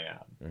who I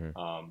am.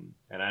 Mm-hmm.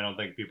 And I don't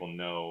think people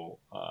know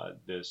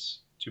this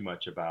too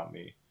much about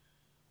me.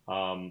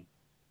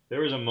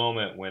 There was a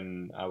moment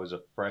when I was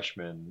a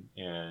freshman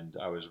and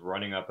I was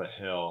running up a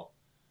hill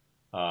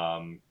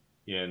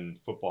in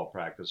football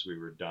practice. We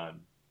were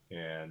done.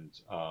 And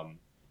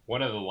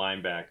one of the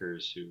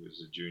linebackers, who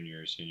was a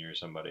junior or senior or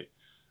somebody,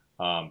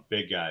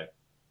 big guy,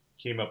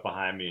 came up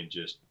behind me and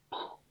just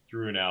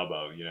threw an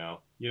elbow,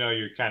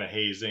 your kind of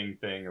hazing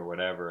thing or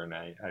whatever. And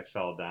I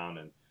fell down,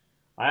 and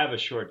I have a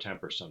short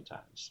temper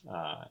sometimes.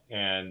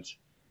 And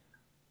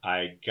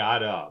I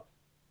got up,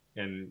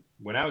 and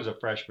when I was a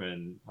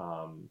freshman,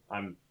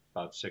 I'm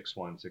about 6'1",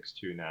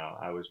 6'2" now.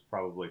 I was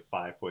probably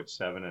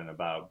 5'7" and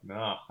about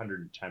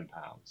 110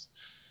 pounds.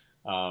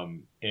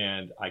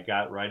 And I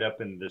got right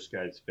up in this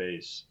guy's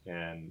face,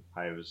 and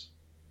I was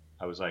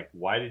like,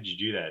 why did you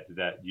do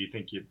that? Do you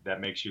think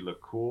that makes you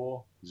look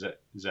cool? Is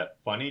that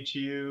funny to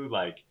you?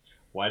 Like,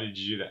 why did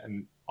you do that?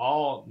 And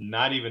all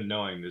not even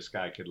knowing this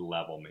guy could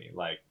level me.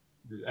 Like,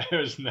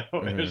 there's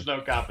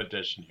no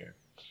competition here.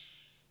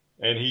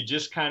 And he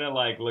just kind of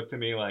like looked at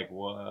me like,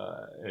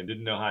 what? And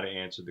didn't know how to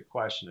answer the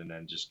question, and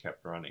then just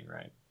kept running,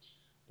 right?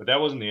 But that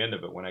wasn't the end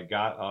of it. When I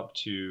got up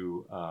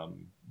to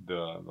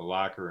the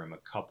locker room, a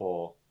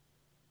couple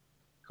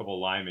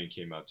linemen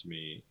came up to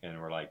me and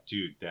were like,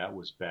 "Dude, that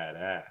was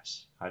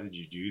badass. How did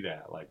you do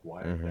that? Like,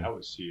 why? Mm-hmm. That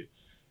was see."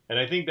 And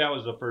I think that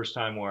was the first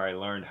time where I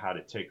learned how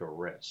to take a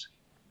risk,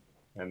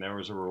 and there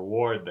was a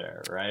reward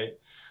there, right?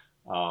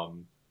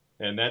 Um,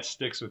 and that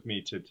sticks with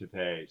me to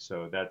today.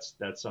 So that's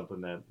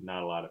something that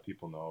not a lot of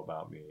people know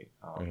about me.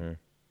 Mm-hmm.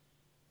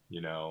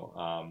 You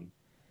know,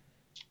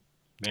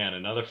 man,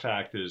 another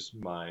fact is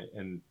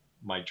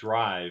my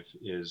drive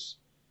is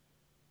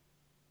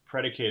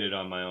predicated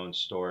on my own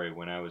story.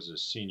 When I was a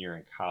senior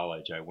in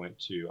college, I wanted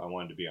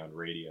to be on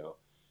radio,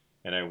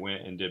 and I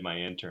went and did my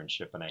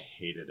internship, and I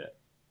hated it.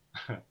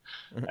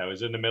 I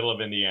was in the middle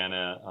of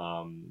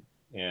Indiana,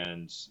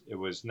 and it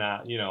was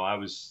not, I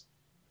was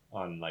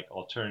on like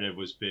alternative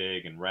was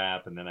big and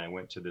rap, and then I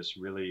went to this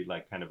really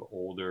like kind of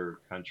older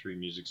country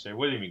music station. It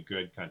wasn't even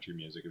good country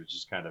music. It was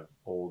just kind of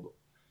old,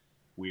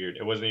 weird.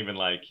 It wasn't even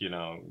like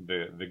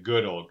the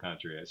good old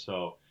country.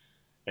 So,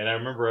 and I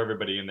remember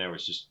everybody in there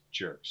was just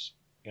jerks.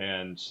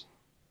 And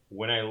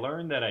when I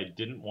learned that I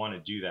didn't want to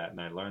do that, and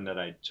I learned that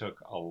I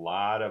took a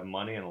lot of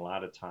money and a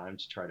lot of time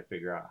to try to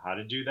figure out how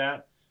to do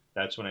that,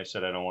 that's when I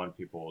said I don't want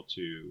people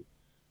to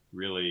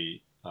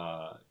really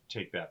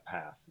take that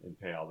path and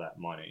pay all that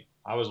money.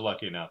 I was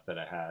lucky enough that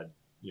I had,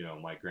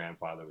 my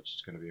grandfather, which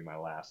is going to be my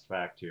last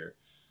fact here.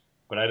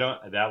 But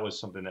that was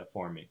something that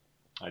formed me.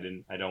 I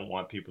don't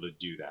want people to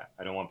do that.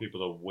 I don't want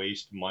people to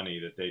waste money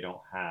that they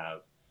don't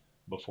have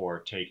before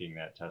taking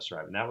that test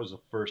drive. And that was the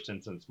first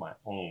instance my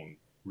own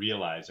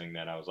realizing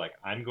that I was like,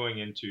 I'm going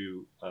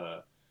into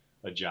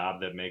a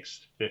job that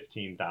makes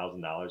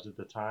 $15,000 at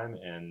the time,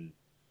 and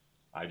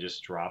I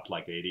just dropped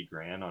like 80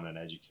 grand on an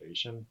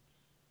education.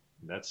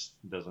 That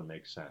doesn't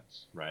make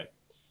sense, right?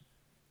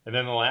 And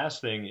then the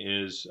last thing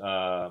is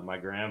my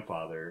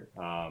grandfather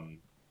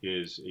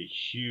is a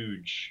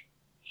huge,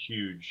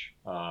 huge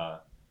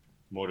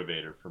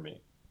motivator for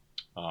me.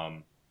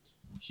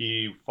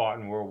 He fought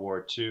in World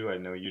War II. I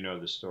know you know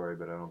the story,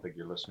 but I don't think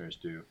your listeners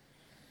do.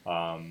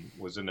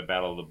 Was in the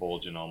Battle of the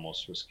Bulge and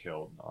almost was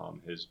killed.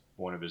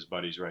 One of his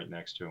buddies right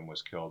next to him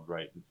was killed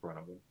right in front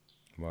of him.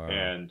 Wow.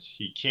 And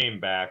he came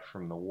back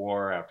from the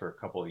war after a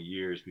couple of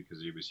years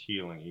because he was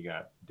healing. He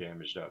got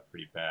damaged up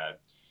pretty bad,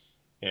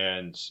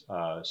 and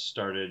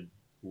started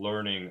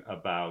learning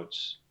about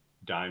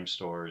dime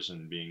stores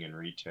and being in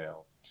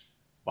retail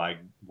by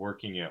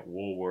working at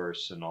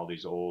Woolworths and all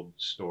these old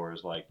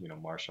stores like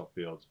Marshall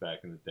Fields back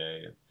in the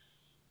day.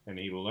 And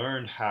he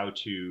learned how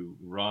to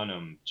run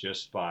them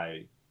just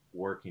by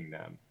working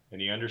them.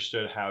 And he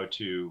understood how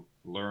to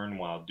learn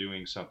while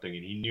doing something,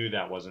 and he knew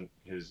that wasn't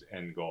his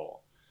end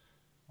goal.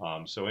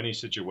 So any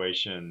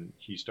situation,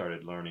 he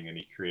started learning, and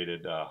he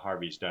created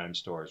Harvey's Dime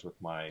Stores with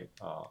my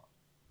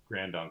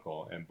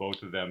granduncle, and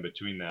both of them,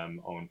 between them,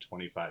 owned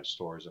 25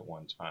 stores at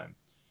one time,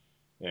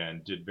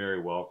 and did very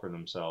well for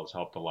themselves,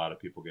 helped a lot of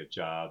people get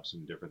jobs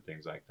and different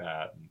things like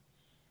that. And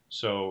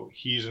so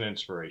he's an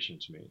inspiration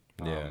to me.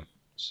 Yeah.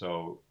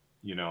 So,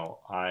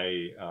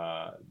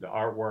 the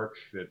artwork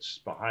that's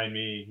behind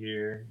me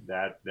here,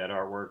 that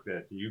artwork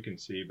that you can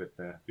see, but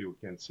the people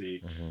can't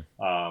see,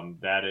 Mm-hmm.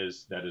 that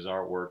is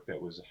artwork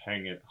that was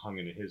hung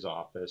in his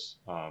office.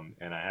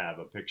 And I have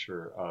a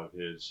picture of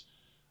his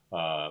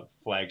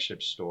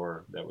flagship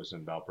store that was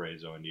in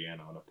Valparaiso,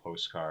 Indiana, on a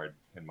postcard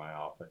in my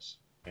office.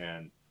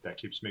 And that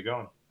keeps me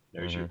going.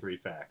 There's your 3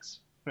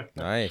 facts.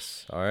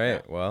 Nice. All right.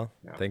 Yeah. Well,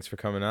 thanks for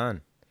coming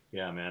on.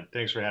 Yeah, man.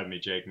 Thanks for having me,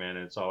 Jake, man.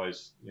 And it's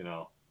always,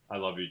 I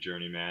love your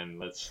journey, man.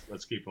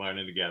 Let's keep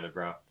learning together,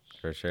 bro.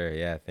 For sure.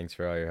 Yeah. Thanks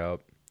for all your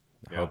help.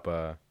 I hope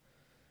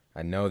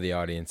I know the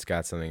audience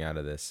got something out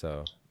of this,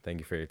 so thank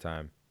you for your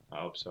time.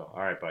 I hope so.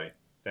 All right, buddy.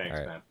 Thanks, All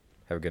right. man.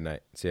 Have a good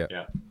night. See ya.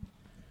 Yeah.